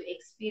able to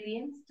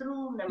experience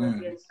through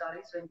Namibian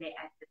stories when they're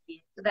at the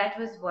theater. So that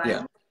was Yeah.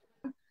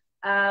 one.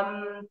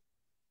 Um,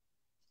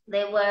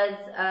 there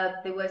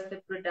was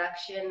the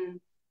production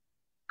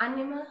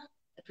Anima.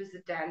 It was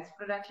a dance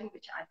production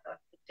which I thought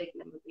would take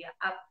Namibia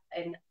up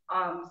in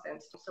arms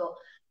and stuff. So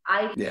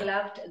I Yeah.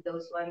 loved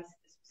those ones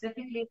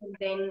specifically. And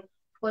then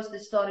course, the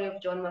story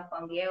of John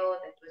Mafangeo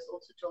that was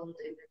also told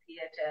in the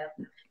theater.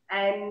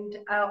 And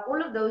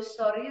all of those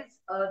stories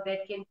that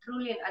can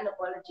truly and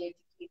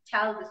unapologetically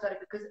tell the story,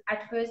 because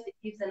at first it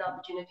gives an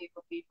opportunity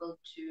for people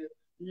to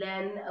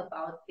learn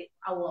about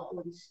our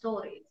own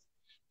stories.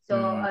 So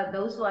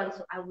those ones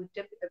I would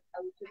typically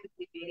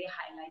very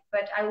highlight.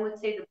 But I would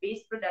say the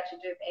best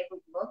productions I've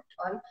ever worked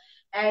on,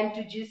 and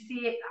to just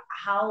see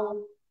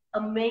how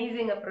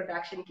amazing a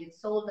production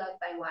gets sold out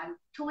by one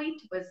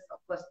tweet was, of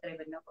course,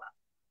 Trevor Noah.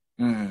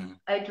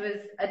 It was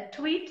a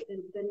tweet,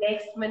 and the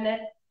next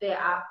minute there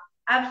are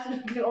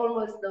absolutely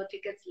almost no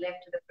tickets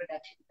left to the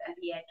productions, and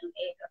he had to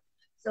add on.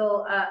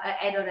 So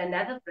add on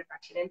another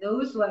production, and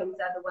those ones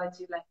are the ones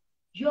you're like,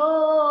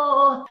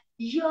 yo,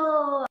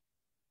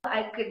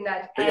 I could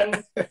not.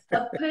 And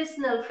a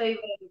personal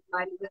favorite of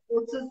mine was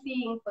also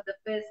seeing for the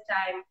first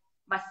time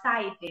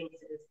Maasai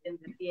dancers in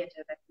the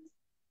theater that was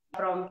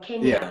from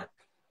Kenya.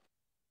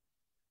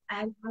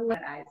 And I was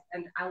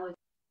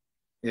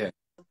like,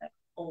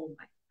 oh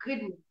my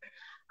goodness,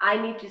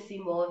 I need to see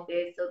more of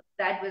this. So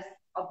that was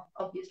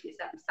obviously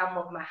some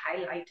of my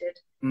highlighted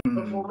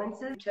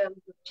performances in terms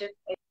of just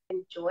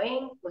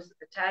enjoying. Most of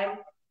the time,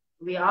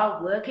 we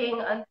are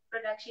working on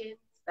productions,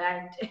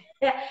 but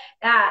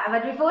yeah,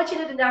 but we're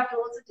fortunate enough to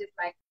also just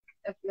like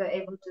if you're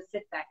able to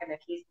sit back and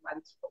at least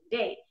once a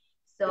day.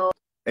 So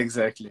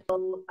exactly.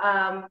 So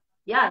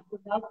yeah, so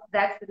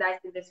that's the nice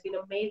thing. There's been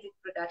amazing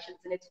productions,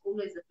 and it's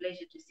always a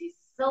pleasure to see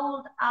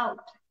sold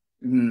out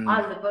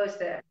on the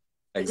poster.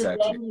 Exactly.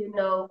 Because then you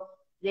know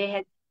they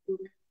had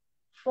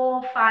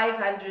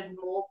 400-500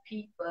 more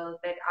people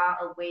that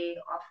are aware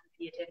of the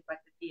theater and what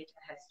the theater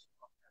has to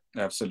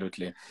offer.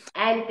 Absolutely.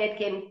 And that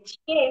can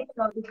change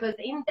because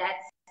in that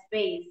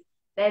space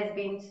there's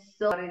been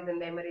stories and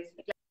memories.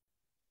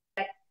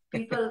 Like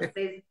people,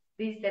 there's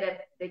these that have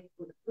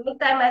for the first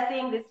time are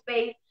seeing this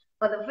space.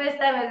 For the first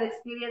time I was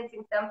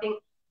experiencing something.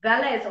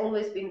 Ballet has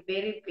always been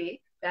very big.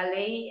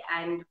 Ballet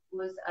and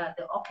was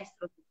the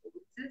orchestral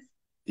performances.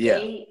 Yeah.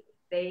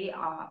 They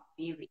are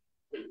very,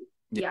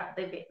 they're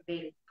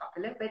very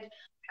popular. But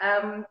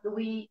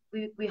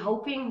we're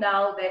hoping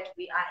now that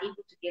we are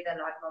able to get a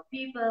lot more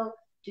people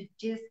to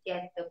just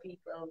get the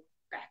people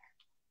back.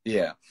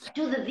 Yeah.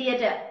 To the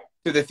theater.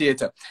 To the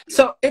theater.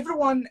 So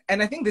everyone,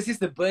 and I think this is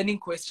the burning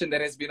question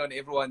that has been on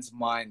everyone's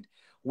mind.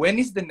 When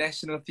is the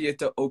National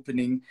Theatre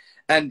opening?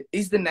 And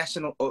is the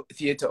National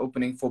Theatre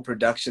opening for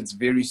productions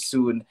very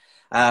soon?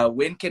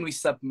 When can we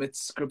submit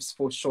scripts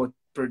for short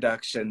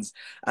productions?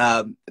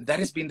 That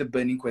has been the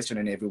burning question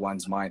in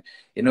everyone's mind.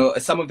 You know,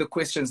 some of the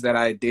questions that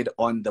I did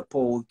on the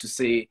poll to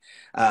say,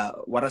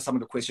 what are some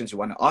of the questions you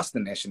want to ask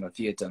the National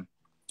Theatre?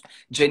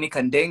 Jenny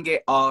Kandenge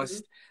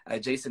asked,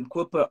 Jason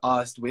Cooper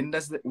asked, when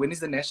is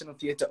the National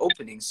Theatre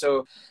opening?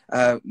 So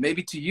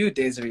maybe to you,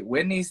 Desrey,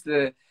 when is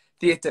the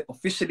theatre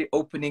officially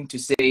opening to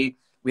say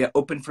we are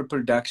open for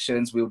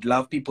productions? We would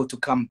love people to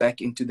come back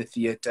into the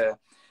theatre.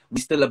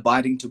 We're still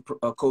abiding to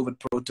COVID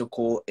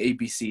protocol,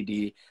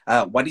 ABCD.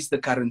 What is the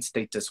current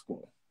status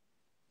quo?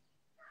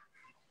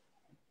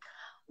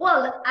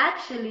 Well,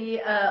 actually,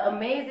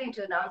 amazing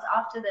to announce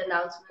after the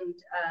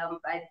announcement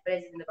by the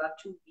president about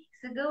 2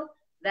 weeks ago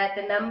that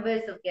the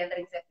numbers of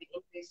gatherings have been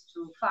increased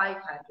to 500.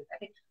 I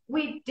think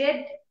we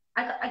did.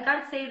 I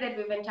can't say that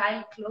we've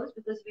entirely closed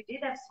because we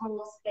did have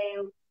small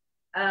scale.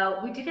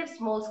 We did have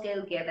small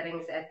scale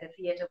gatherings at the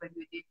theater when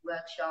we did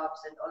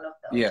workshops and all of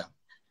those. Yeah.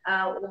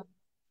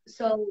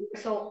 So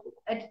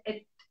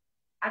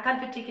I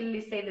can't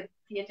particularly say the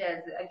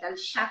theater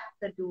has shut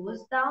the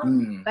doors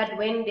down, but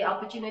when the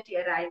opportunity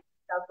arises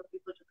for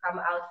people to come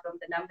out from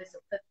the numbers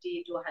of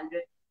 50 to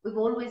 100, we've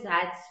always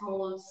had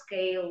small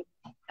scale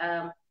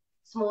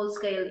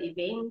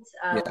events,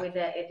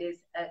 whether it is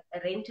a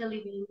rental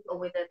event or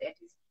whether that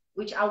is,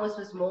 which ours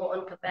was more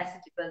on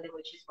capacity building,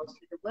 which is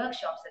mostly the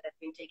workshops that have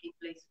been taking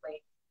place where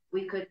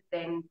we could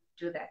then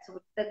do that. So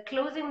the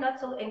closing, not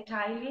so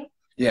entirely,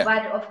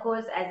 but of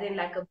course, as in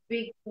like a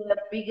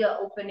bigger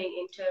opening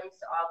in terms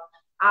of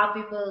are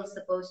people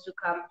supposed to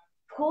come?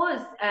 Of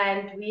course,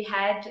 and we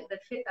had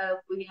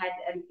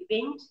an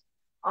event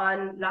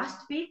on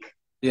last week.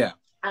 Yeah.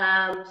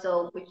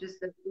 So which is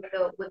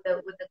with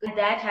the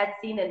that had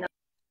seen a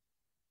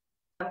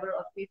number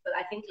of people.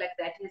 I think like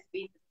that has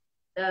been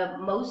the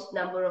most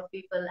number of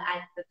people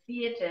at the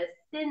theater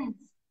since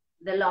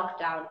the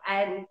lockdown,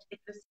 and it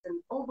was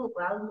an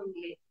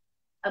overwhelmingly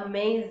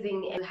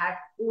amazing and had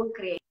all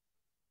creators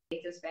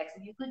back.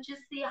 So you could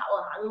just see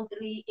how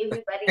hungry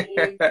everybody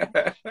is.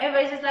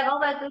 Everybody's just like, oh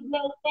my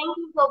goodness, thank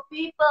you for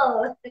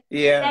people.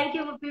 Yeah. Thank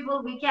you for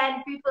people. We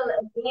can people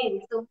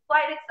again. So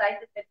quite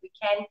excited that we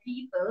can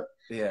people.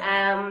 Yeah.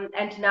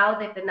 And now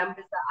that the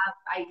numbers are up,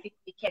 I think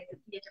we get the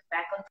theater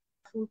back on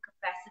full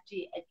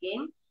capacity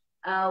again.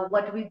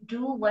 What we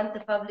do want the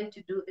public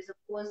to do is, of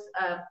course,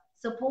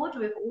 support.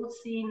 We've all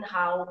seen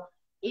how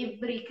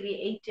every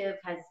creative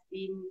has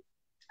been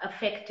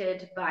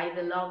affected by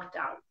the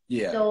lockdown.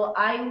 Yeah. So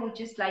I would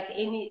just like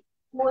any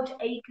support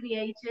a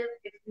creative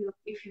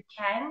if you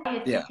can buy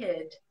a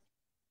ticket.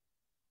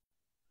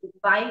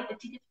 Buy a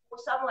ticket for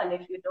someone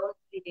if you don't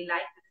really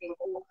like the thing,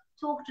 or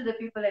talk to the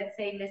people and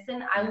say,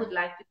 listen, I would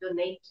like to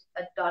donate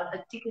a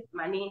ticket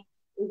money,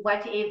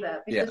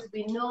 whatever, because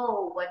we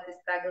know what the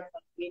struggles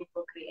have been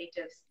for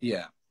creatives.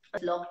 Yeah.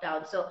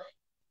 Lockdown. So,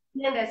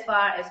 and as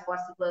far as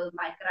possible,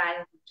 my cry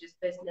would just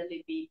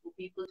personally be for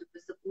people to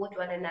support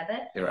one another.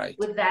 Right.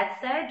 With that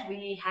said,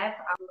 we have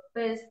our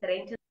first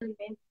rental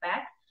event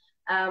back.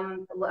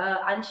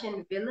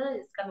 Anshan Villa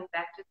is coming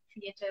back to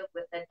the theatre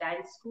with a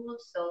dance school,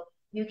 so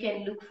you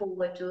can look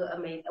forward to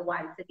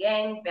once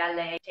again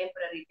ballet,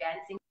 temporary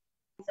dancing.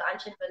 So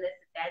Anshan Villa is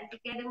a dance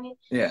academy.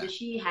 Yeah. So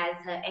she has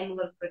her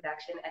annual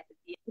production at the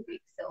theatre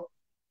week. So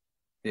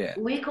yeah,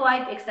 we're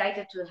quite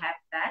excited to have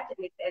that,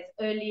 and it's as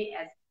early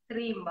as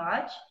 3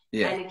 March,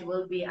 and it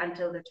will be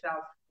until the 12th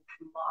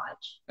of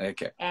March.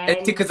 Okay.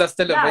 And tickets are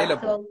still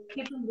available. So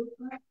keep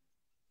looking.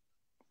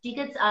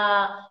 Tickets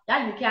are,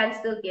 you can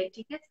still get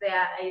tickets. They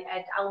are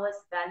at Ours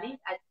Valley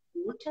at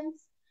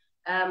Wharton's.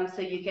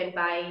 So you can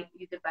buy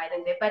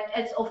them there. But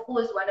it's of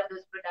course one of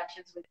those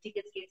productions where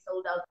tickets get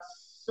sold out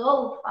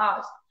so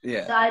fast.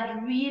 Yeah. So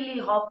I'd really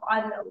hop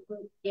on,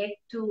 get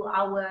to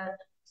our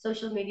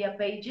social media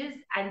pages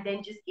and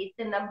then just get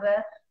the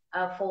number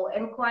for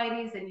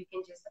inquiries, and you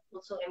can just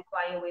also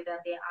inquire whether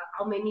there are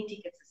how many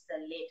tickets are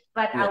still left.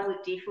 But I would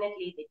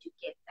definitely let you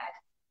get that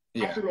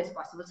as soon as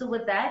possible. So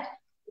with that,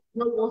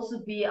 will also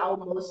be our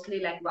mostly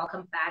like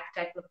welcome back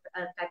type of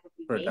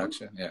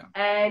production. Yeah.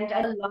 And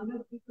a lot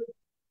of people,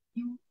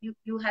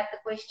 you had the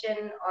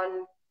question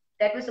on,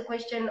 that was a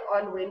question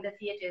on when the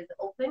theatre is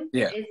open.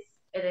 Yeah.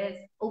 It is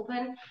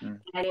open.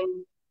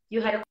 And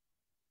you had a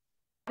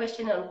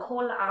question on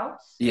call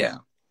outs. Yeah.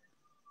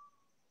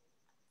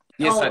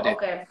 Yes, I did.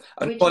 Okay.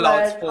 On call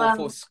outs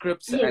for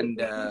scripts and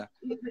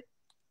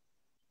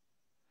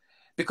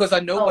because I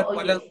know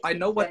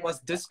what was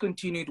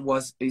discontinued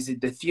is it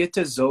the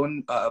theatre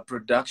zone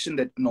production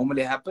that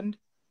normally happened?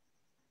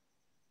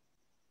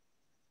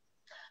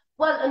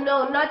 Well,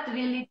 no, not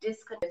really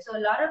discontinued. So a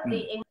lot of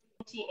the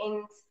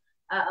NTN's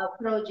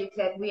projects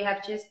that we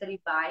have just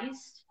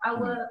revised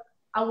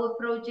our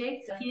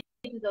projects.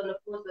 Theatre zone, of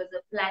course, was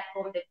a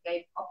platform that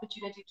gave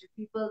opportunity to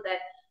people that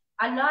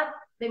are not,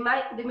 they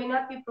may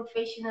not be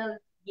professional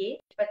yet,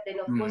 but then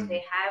of course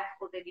they have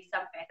already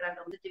some background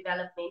on the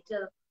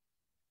developmental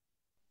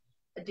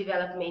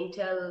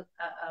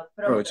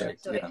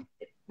project. So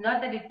it's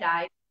not that it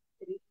died.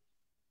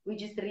 We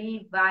just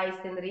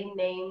revised and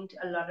renamed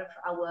a lot of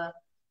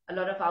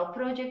our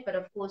projects, but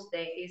of course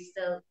they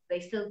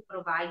still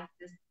provide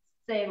the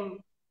same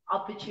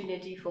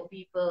opportunity for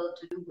people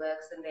to do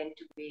works and then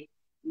to be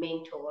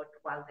mentored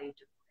while they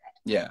do that.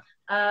 Yeah.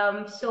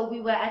 So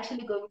we were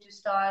actually going to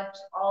start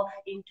off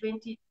in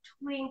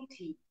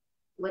 2020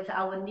 with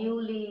our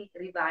newly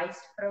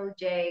revised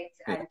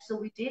project, and so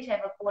we did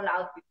have a call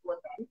out before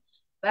then,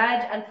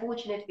 but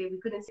unfortunately we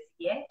couldn't see it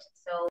yet.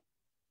 So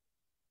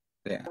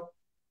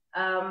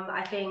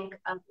I think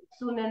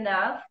soon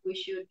enough we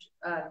should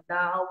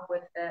now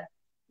with the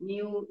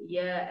new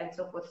year and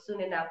so forth,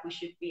 soon enough we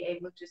should be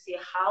able to see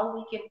how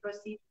we can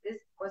proceed with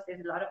this. Of course,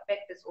 there's a lot of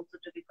factors also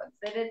to be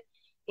considered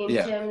in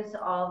terms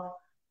of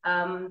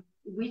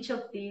which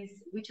of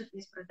these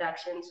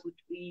productions would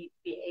we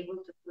be able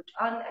to put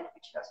on and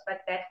which not.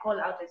 But that call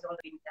out has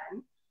already been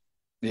done.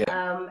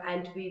 Yeah.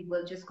 And we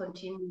will just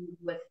continue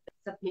with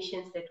the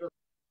submissions that were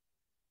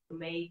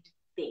made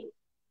then.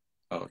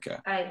 Okay.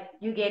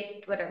 You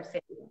get what I'm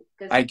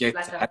saying? I get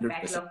like 100%. A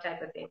backlog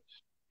type of thing.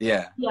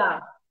 Yeah. Yeah.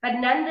 But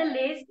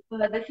nonetheless,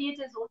 the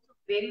theatre is also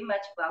very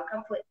much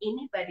welcome for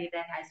anybody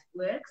that has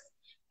works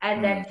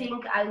and that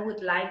think I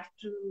would like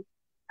to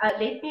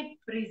let me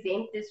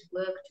present this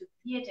work to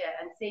theatre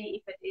and say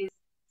if it is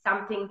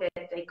something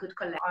that they could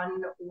collect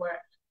on, or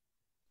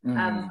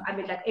I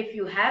mean, like if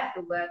you have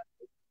the work,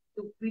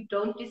 we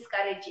don't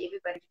discourage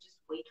everybody to just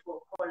wait for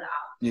a call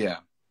out. Yeah.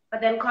 But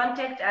then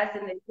contact us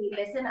and then say,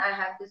 listen, I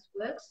have this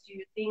works. Do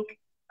you think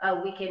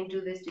we can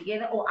do this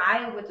together? Or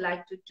I would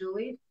like to do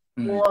it.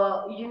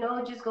 Or,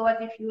 just go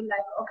out if you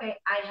like, okay,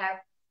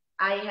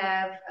 I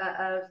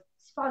have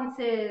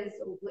sponsors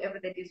or whoever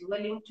that is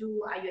willing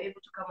to, are you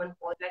able to come on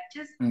board? Like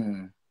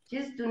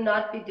just do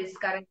not be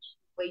discouraged.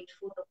 Wait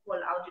for the call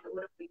out in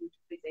order for you to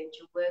present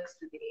your works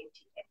to the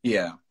NTN.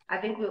 Yeah. I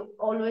think we'll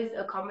always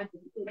accommodate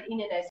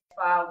in and as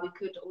far we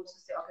could also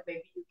say, okay,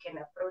 maybe you can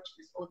approach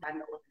this or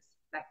done or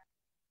this like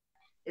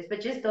this.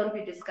 But just don't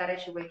be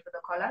discouraged and wait for the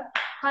call out.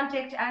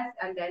 Contact us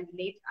and then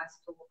let us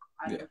talk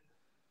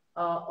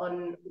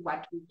on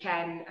what we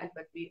can and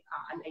what we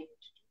are unable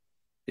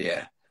to do.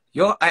 Yeah.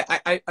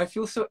 I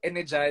feel so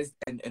energized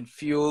and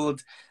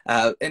fueled.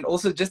 And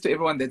also just to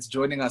everyone that's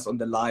joining us on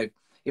the live,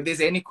 if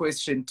there's any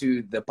question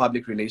to the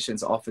Public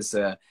Relations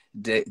Officer,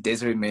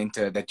 Desrey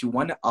Mentor, that you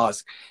want to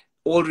ask,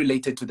 all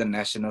related to the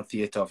National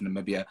Theatre of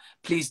Namibia,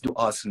 please do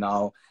ask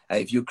now.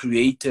 If you're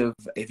creative,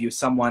 if you're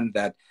someone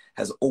that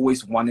has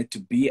always wanted to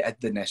be at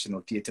the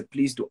National Theatre,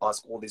 please do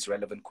ask all these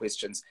relevant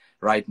questions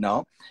right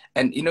now.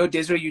 And,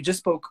 Desrey, you just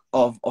spoke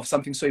of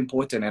something so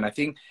important. And I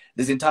think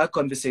this entire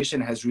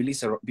conversation has really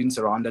been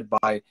surrounded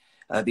by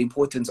the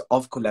importance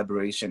of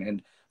collaboration.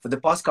 And for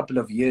the past couple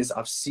of years,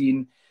 I've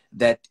seen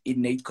that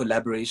innate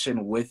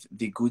collaboration with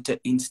the Goethe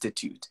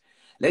Institute.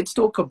 Let's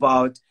talk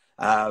about,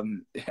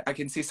 I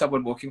can see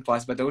someone walking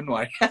past, but don't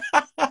worry.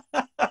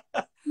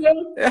 Yes.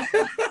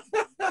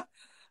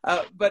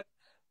 But,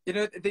 you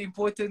know, the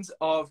importance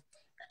of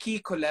key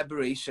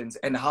collaborations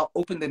and how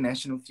open the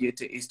National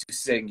Theatre is to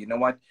saying, you know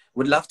what,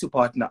 would love to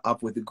partner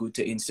up with the Goethe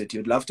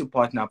Institute, love to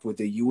partner up with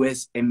the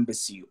US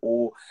Embassy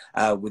or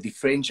with the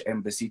French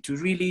Embassy to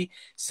really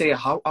say,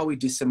 how are we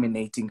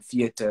disseminating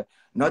theatre,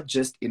 not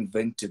just in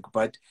Windhoek,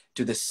 but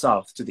to the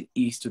south, to the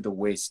east, to the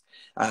west,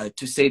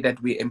 to say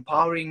that we're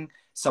empowering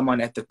someone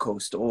at the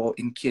coast or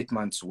in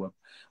Keetmanshoop,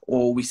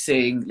 or we're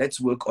saying, let's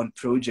work on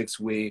projects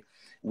where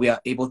we are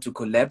able to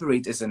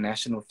collaborate as a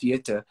national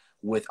theatre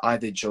with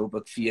either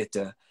Joburg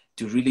Theatre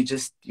to really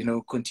just, you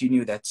know,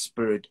 continue that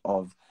spirit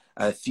of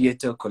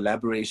theatre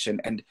collaboration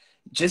and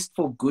just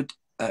for good,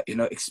 you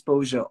know,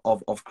 exposure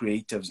of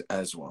creatives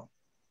as well.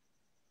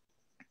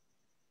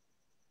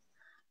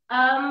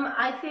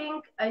 I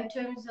think in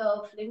terms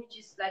of, let me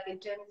just like in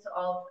terms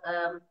of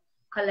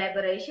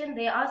collaboration,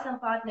 there are some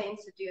partner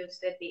institutes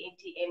that the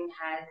NTN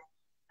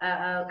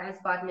has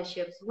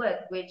partnerships with,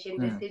 which in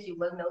this case you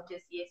will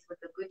notice, yes, with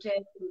the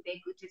Goethe, through their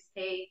Goethe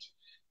stage,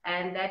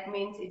 and that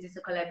means it is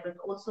a collaborative.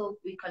 Also,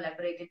 we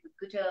collaborated with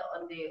Goethe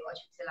on the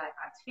Ocean Live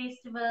Arts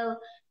Festival.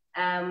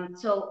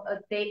 So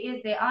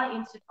there are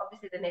institutes,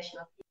 obviously the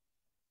National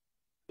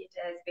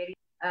Theatre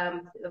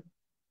has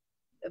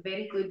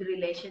very good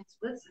relations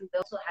with, and they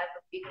also have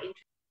a big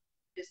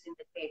interest in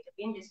the creative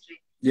industry,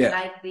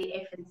 like the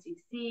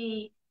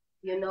FNCC,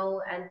 you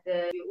know, and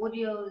the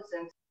audios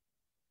and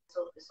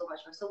so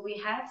much more. So we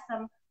have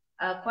some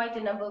quite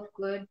a number of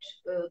good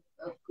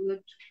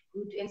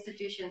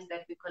institutions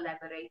that we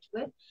collaborate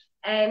with,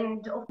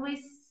 and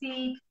always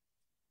seek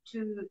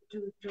to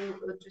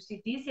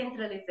see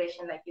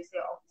decentralization, like you say,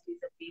 obviously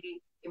is a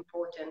very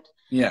important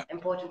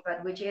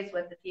part, which is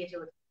what the theatre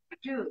would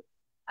do.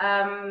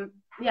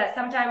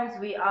 Sometimes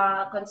we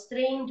are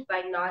constrained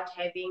by not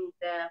having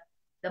the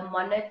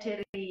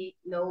monetary, you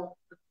know,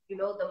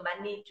 the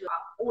money to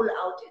all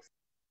out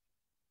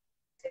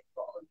except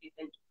for all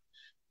event.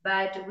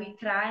 But we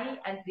try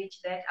and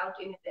reach that out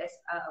in this.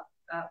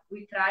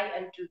 We try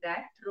and do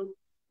that through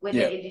whether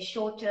it is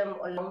short-term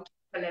or long-term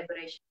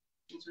collaborations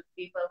with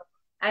people.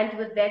 And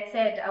with that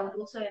said, I would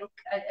also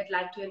I'd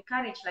like to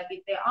encourage, like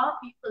if there are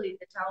people in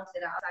the towns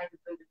that are outside of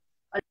Windhoek,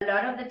 a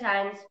lot of the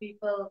times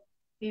people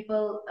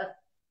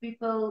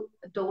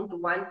don't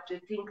want to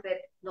think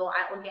that, no,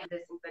 I only have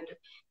this in Windhoek.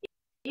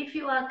 If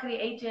you are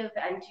creative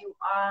and you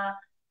are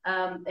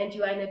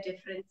in a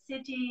different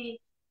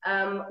city,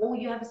 or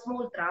you have a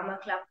small drama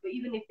club,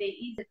 even if there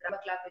is a drama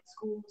club at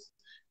schools,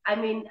 I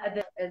mean,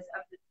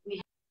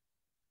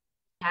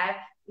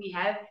 we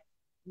have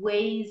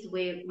ways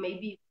where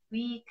maybe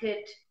we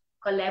could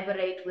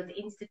collaborate with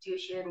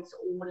institutions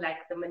or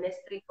like the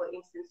ministry, for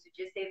instance, to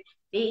just say,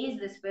 there is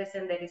this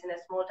person that is in a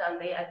small town,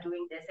 they are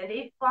doing this. And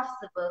if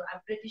possible,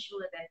 I'm pretty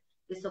sure that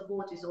the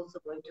support is also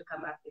going to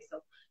come up there.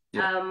 So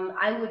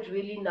I would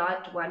really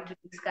not want to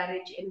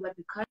discourage anyone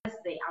because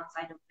they're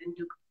outside of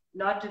Windhoek,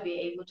 not to be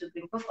able to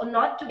bring or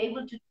not to be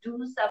able to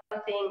do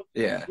something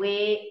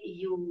where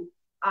you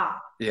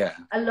are.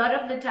 A lot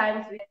of the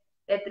times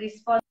that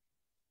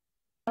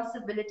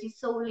responsibility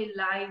solely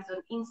lies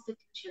on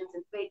institutions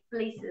and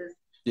places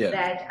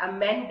that are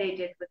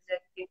mandated with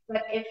certain things.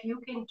 But if you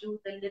can do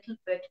the little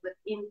bit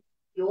within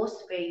your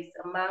space,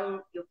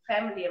 among your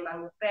family, among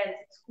your friends,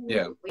 at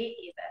school,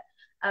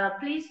 wherever,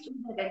 please do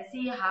that and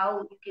see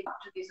how you can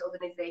to these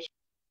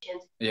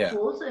organizations to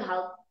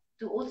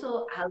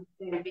also help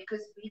them,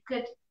 because we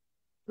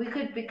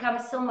could become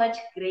so much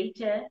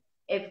greater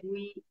if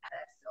we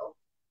so.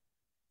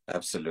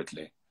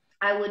 Absolutely.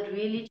 I would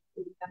really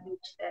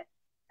encourage that.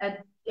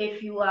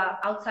 If you are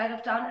outside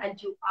of town and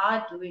you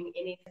are doing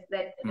anything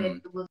that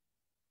will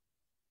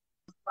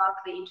spark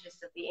the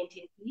interest of the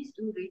NTN, please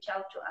do reach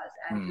out to us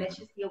and let's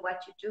just hear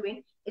what you're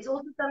doing. It's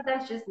also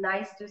sometimes just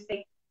nice to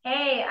say,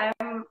 hey,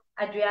 I'm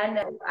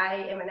Adriano, I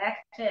am an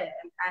actor,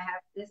 and I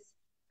have this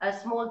a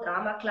small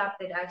drama club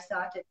that I've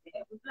started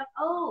there. We're like,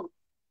 oh,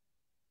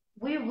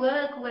 we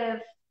work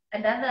with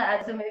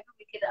another, so maybe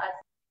we could ask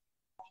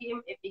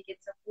him if he can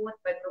support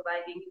by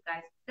providing you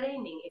guys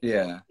training.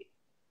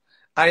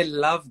 I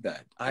love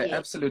that. I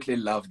absolutely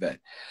love that.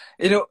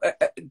 You know,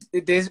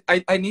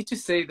 I need to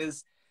say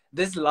this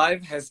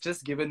live has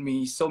just given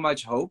me so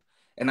much hope.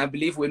 And I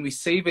believe when we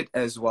save it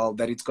as well,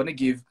 that it's going to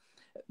give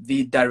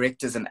the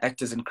directors and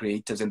actors and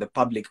creators and the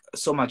public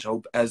so much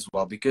hope as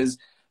well. Because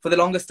for the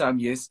longest time,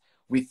 yes,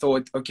 we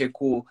thought, okay,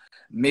 cool,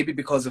 maybe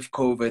because of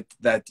COVID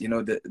that, you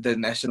know, the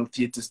National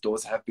Theatre's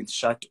doors have been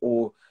shut,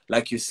 or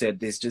like you said,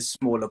 there's just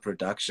smaller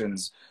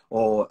productions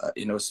or,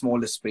 you know,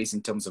 smaller space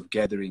in terms of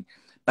gathering.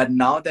 But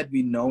now that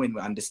we know and we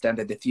understand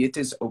that the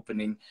theatre is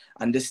opening,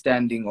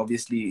 understanding,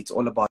 obviously, it's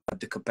all about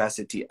the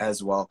capacity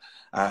as well.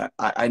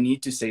 I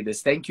need to say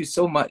this. Thank you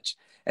so much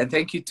And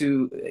thank you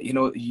to,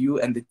 you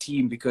and the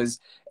team, because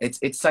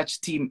it's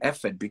such team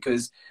effort.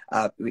 Because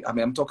I mean,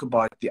 I'm talking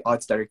about the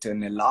arts director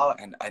Nelau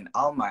and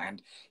Alma,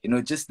 and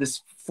just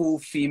this full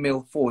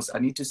female force. I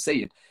need to say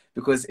it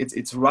because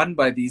it's run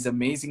by these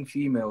amazing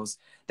females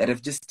that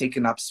have just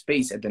taken up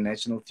space at the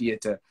National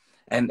Theatre.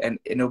 And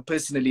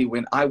personally,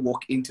 when I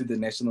walk into the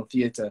National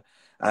Theatre,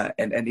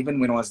 and even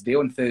when I was there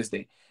on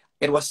Thursday,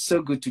 it was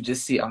so good to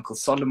just see Uncle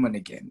Solomon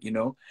again,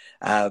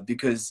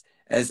 because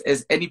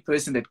as any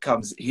person that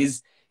comes,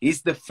 he's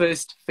the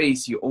first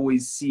face you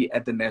always see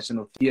at the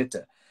National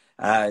Theatre.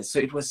 So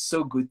it was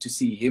so good to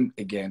see him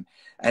again.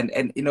 And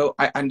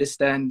I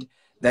understand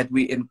that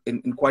we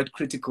in quite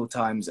critical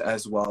times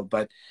as well,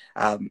 but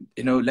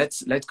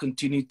let's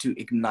continue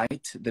to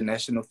ignite the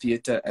National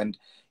Theatre, and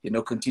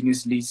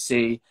continuously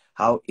say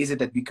how is it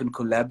that we can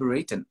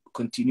collaborate and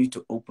continue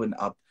to open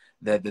up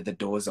the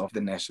doors of the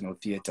National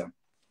Theatre.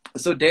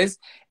 So Des,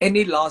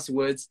 any last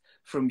words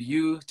from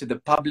you to the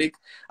public?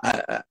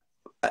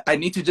 I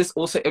need to just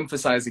also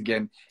emphasize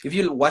again, if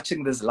you're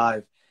watching this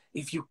live,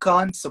 if you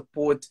can't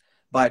support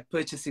by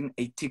purchasing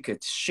a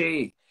ticket,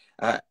 share.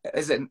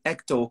 As an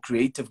actor or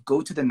creative,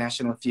 go to the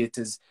National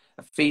Theatre's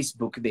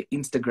Facebook, their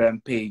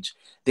Instagram page.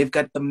 They've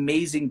got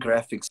amazing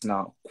graphics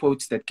now,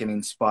 quotes that can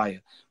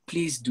inspire.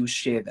 Please do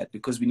share that,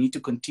 because we need to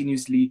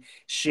continuously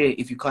share.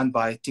 If you can't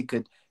buy a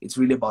ticket, it's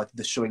really about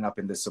the showing up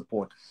and the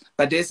support.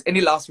 But there's any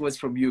last words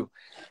from you?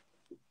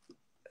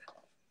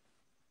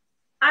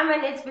 I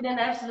mean, it's been an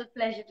absolute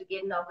pleasure to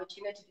get an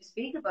opportunity to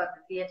speak about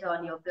the theatre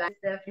on your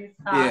platform.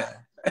 Yeah.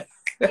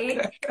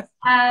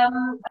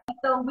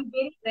 So we're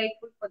very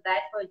grateful for that,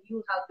 for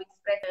you helping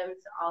spread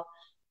terms of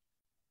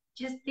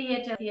just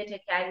theatre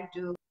can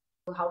do,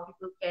 how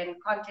people can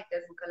contact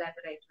us and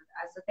collaborate with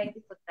us. So thank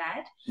you for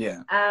that.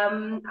 Yeah.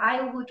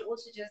 I would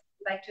also just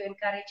like to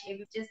encourage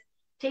you, just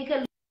take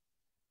a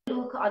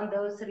look on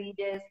those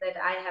readers that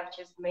I have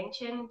just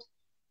mentioned.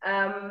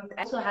 I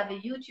also have a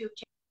YouTube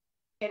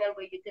channel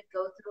where you could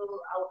go through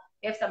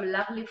we have some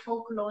lovely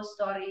folklore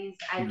stories,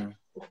 and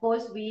of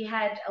course we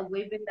had a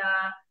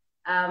webinar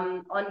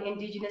on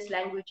indigenous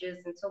languages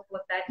and so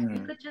forth, that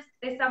you could just,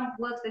 there's some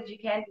works that you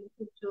can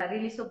listen to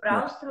really. So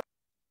browse through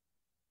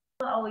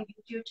our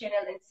YouTube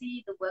channel and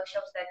see the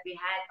workshops that we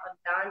had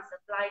on dance,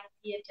 applied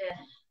theatre,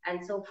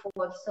 and so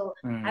forth. So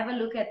have a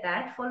look at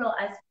that. Follow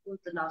us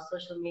on our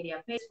social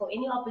media page for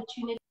any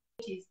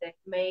opportunities that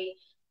may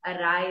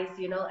arise,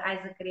 as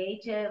a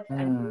creative,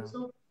 and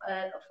also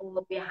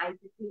for behind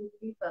the scenes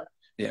people.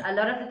 A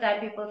lot of the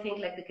time people think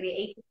like the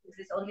creative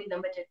is only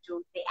limited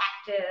to the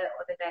actor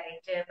or the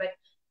director, but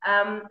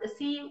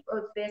see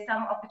if there's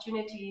some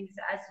opportunities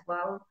as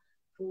well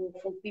for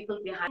people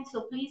behind.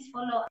 So please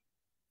follow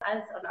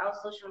us on our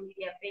social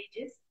media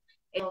pages,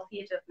 National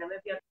Theatre of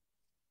Namibia,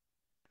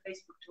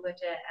 Facebook,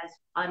 Twitter, as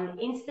on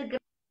Instagram.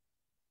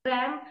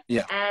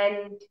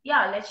 And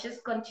let's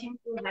just continue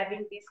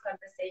having these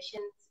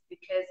conversations,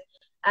 because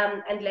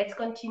and let's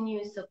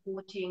continue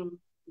supporting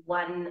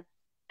one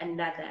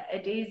another.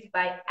 It is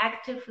by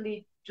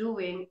actively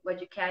doing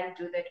what you can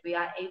do that we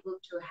are able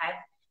to have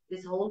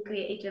this whole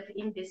creative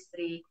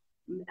industry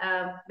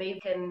maybe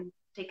can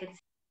take it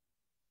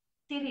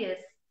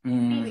seriously.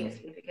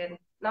 We can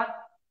not,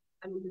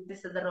 I mean,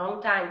 this is the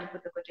wrong time to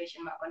put the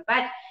quotation mark on,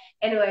 but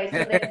anyway,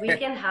 so that we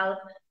can help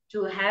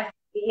to have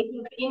the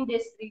creative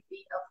industry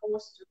be a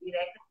force to be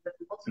recognized, but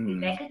also be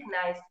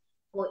recognized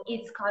for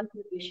its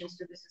contributions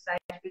to the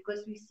society,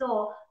 because we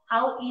saw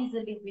how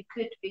easily we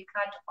could be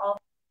cut off.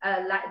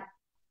 Like,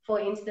 for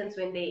instance,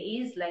 when there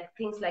is like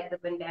things like the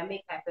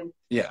pandemic happened,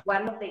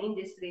 one of the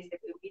industries that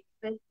we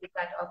will be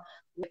cut off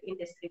with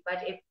industry.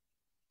 But if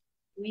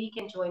we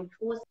can join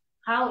forces,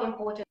 how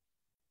important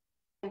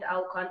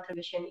our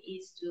contribution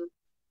is to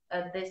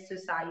this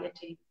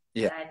society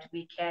that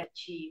we can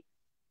achieve.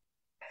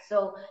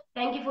 So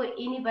thank you for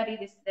anybody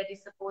that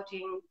is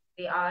supporting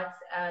the arts.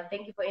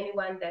 Thank you for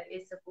anyone that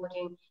is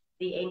supporting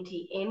the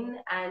NTN,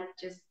 and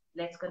just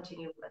let's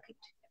continue working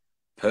together.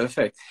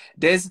 Perfect.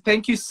 Des,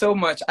 thank you so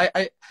much.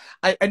 I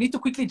need to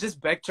quickly just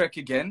backtrack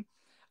again.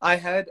 I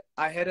had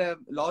a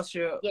last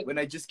year when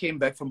I just came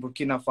back from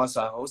Burkina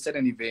Faso, I hosted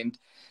an event,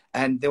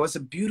 and there was a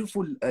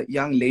beautiful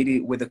young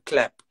lady with a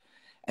clap,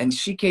 and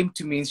she came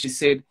to me and she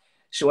said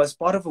she was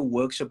part of a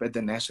workshop at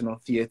the National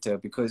Theatre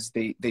because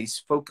they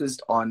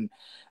focused on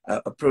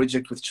a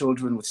project with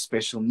children with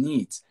special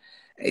needs.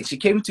 And she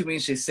came to me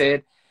and she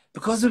said,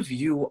 because of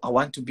you, I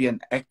want to be an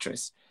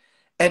actress.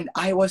 And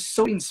I was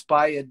so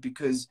inspired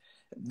because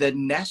the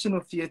National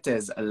Theatre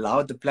has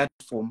allowed the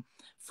platform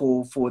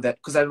for that.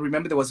 Because I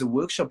remember there was a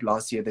workshop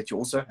last year that you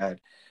also had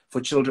for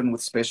children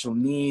with special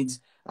needs.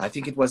 I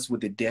think it was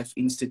with the Deaf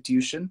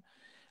Institution.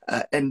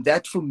 And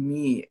that for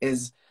me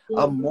is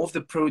more of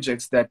the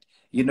projects that,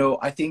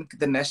 I think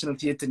the National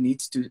Theatre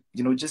needs to,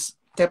 just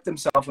tap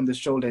themselves on the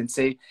shoulder and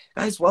say,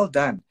 guys, well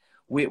done.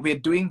 We're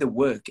doing the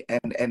work.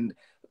 And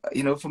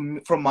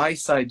from my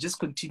side, just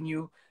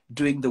continue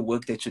doing the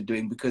work that you're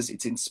doing, because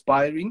it's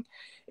inspiring,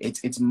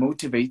 it's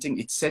motivating,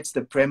 it sets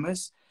the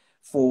premise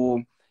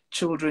for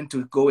children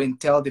to go and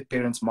tell their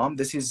parents, Mom,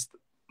 this is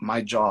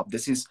my job.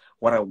 This is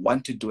what I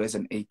want to do as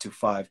an 8 to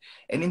 5.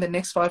 And in the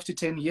next 5 to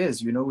 10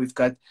 years, you know, we've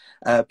got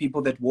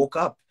people that woke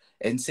up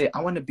and say,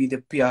 I want to be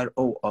the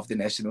PRO of the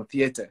National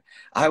Theatre.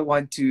 I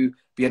want to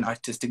be an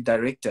artistic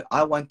director.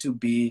 I want to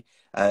be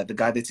the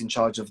guy that's in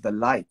charge of the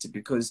light,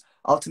 because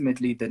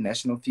ultimately the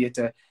National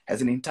Theatre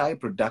has an entire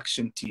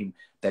production team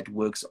that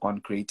works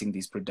on creating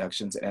these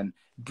productions and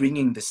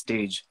bringing the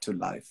stage to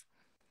life,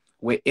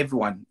 where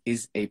everyone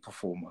is a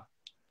performer.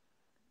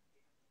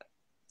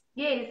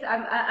 Yes,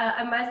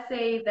 I must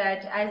say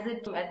that as a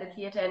team at the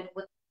theatre, and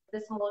with the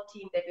small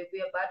team that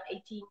we're about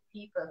 18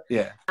 people,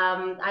 yeah,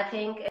 I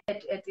think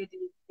it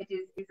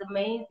is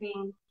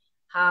amazing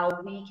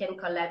how we can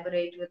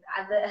collaborate with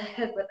other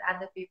with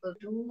other people,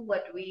 do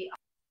what we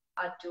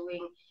are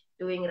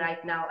doing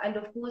right now. And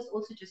of course,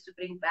 also just to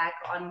bring back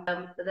on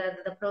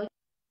the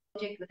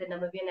project with the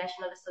Namibia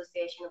National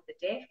Association of the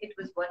Deaf, it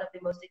was one of the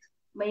most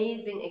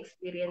amazing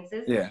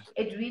experiences. yeah.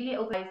 It really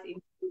opens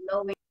into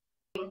knowing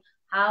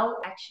how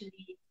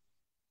actually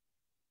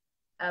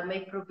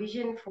make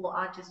provision for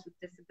artists with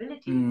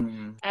disabilities.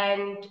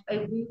 And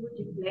we were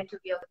declared to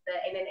be of the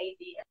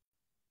NNAD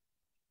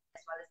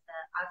as well as the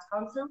Arts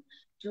Council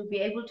to be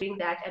able to bring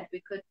that, and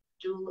we could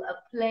do a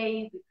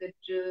play, we could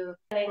do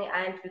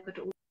and we could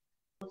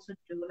also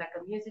do like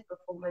a music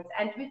performance,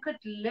 and we could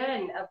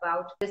learn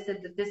about the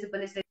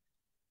disability.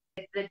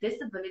 The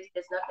disability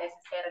does not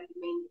necessarily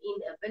mean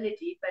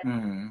inability, but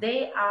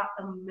they are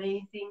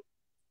amazing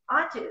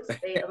artists,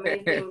 they're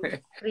amazing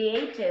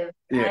creative,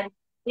 and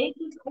they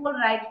just all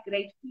write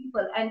great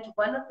people. And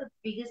one of the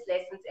biggest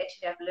lessons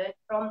actually I've learned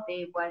from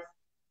there was,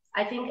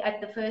 I think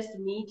at the first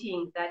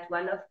meeting, that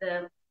one of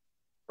the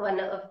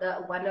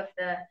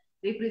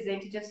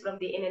representatives from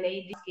the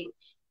NNA asking,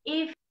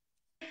 if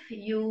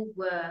you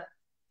were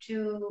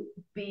to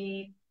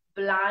be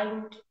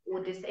blind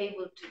or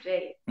disabled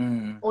today,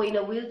 or in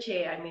a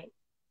wheelchair, I mean,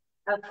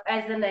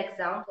 as an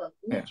example,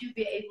 would you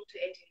be able to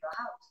enter your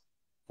house?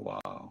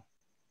 Wow.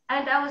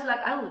 And I was like,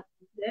 I would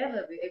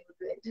never be able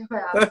to enter my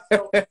house.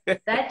 So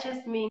that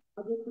just means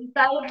the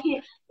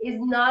society is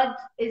not,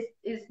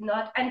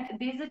 and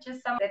these are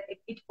just some that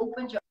it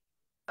opens your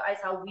eyes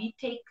how we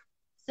take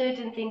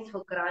certain things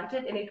for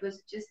granted. And it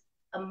was just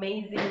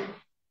amazing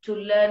to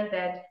learn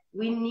that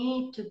we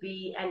need to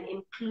be an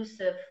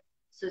inclusive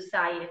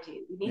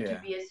society. We need to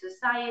be a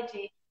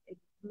society that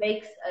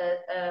makes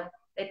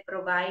that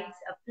provides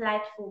a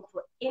platform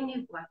for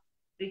anyone,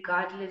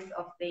 regardless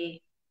of their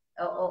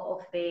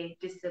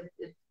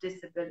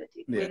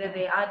disability, whether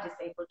they are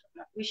disabled or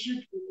not. We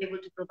should be able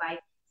to provide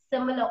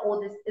similar or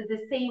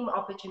the same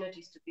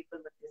opportunities to people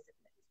with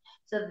disabilities.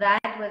 So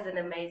that was an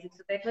amazing.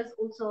 So that was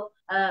also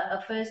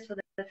a first for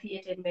the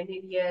theatre in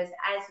many years,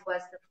 as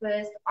was the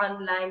first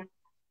online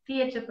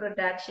theatre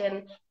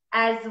production,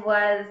 as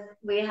was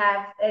we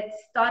have at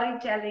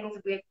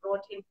storytellings we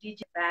brought in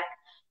DJ back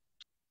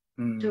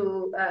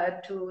to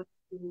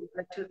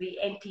the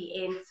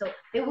NTN. So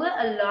there were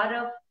a lot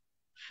of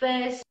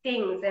first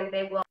things, and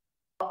there were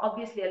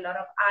obviously a lot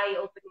of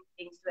eye-opening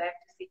things to have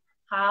to see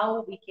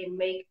how we can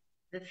make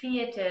the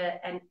theatre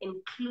an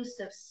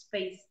inclusive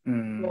space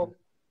for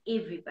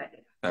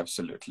everybody.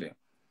 Absolutely.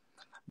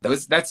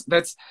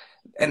 That's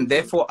and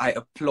therefore I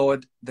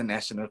applaud the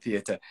National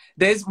Theatre.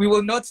 We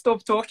will not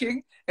stop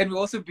talking, and we'll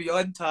also be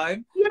on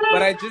time.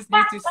 But I just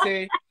need to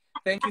say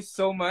thank you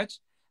so much.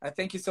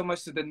 Thank you so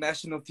much to the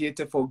National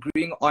Theatre for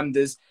agreeing on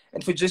this,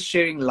 and for just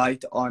sharing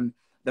light on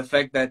the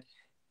fact that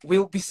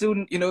we'll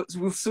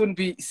soon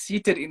be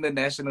seated in the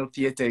National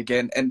Theatre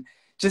again, and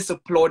just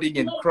applauding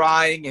and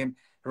crying and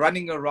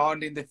running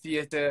around in the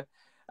theatre.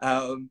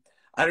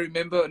 I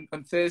remember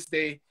on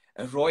Thursday,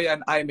 Roy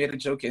and I made a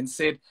joke and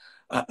said,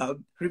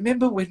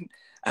 remember when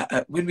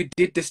we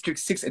did District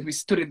 6 and we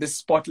stood in the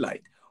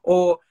spotlight?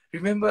 Or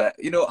remember,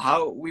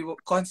 how we were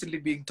constantly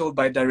being told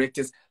by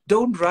directors,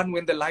 don't run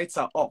when the lights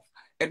are off.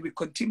 And we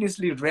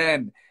continuously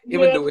ran,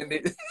 even though when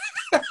they...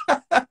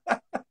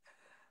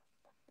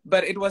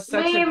 But it was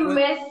such a good...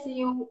 miss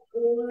you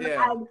all,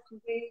 and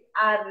we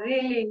are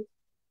really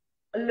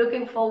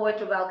looking forward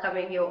to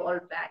welcoming you all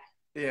back.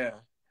 Yeah.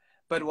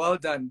 But well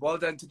done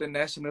to the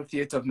National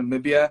Theatre of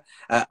Namibia.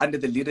 Under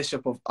the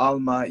leadership of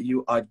Alma,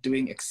 you are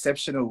doing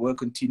exceptional work.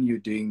 Continue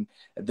doing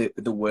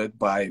the work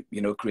by,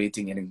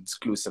 creating an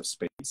inclusive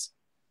space.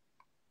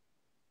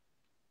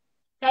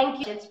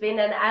 Thank you. It's been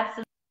an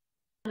absolute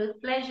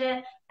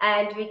pleasure,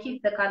 and we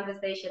keep the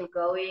conversation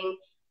going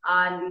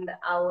on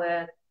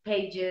our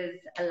pages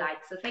alike.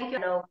 So thank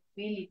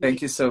you.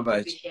 Thank you so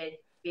much. Appreciate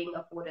being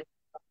afforded.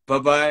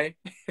 Bye-bye.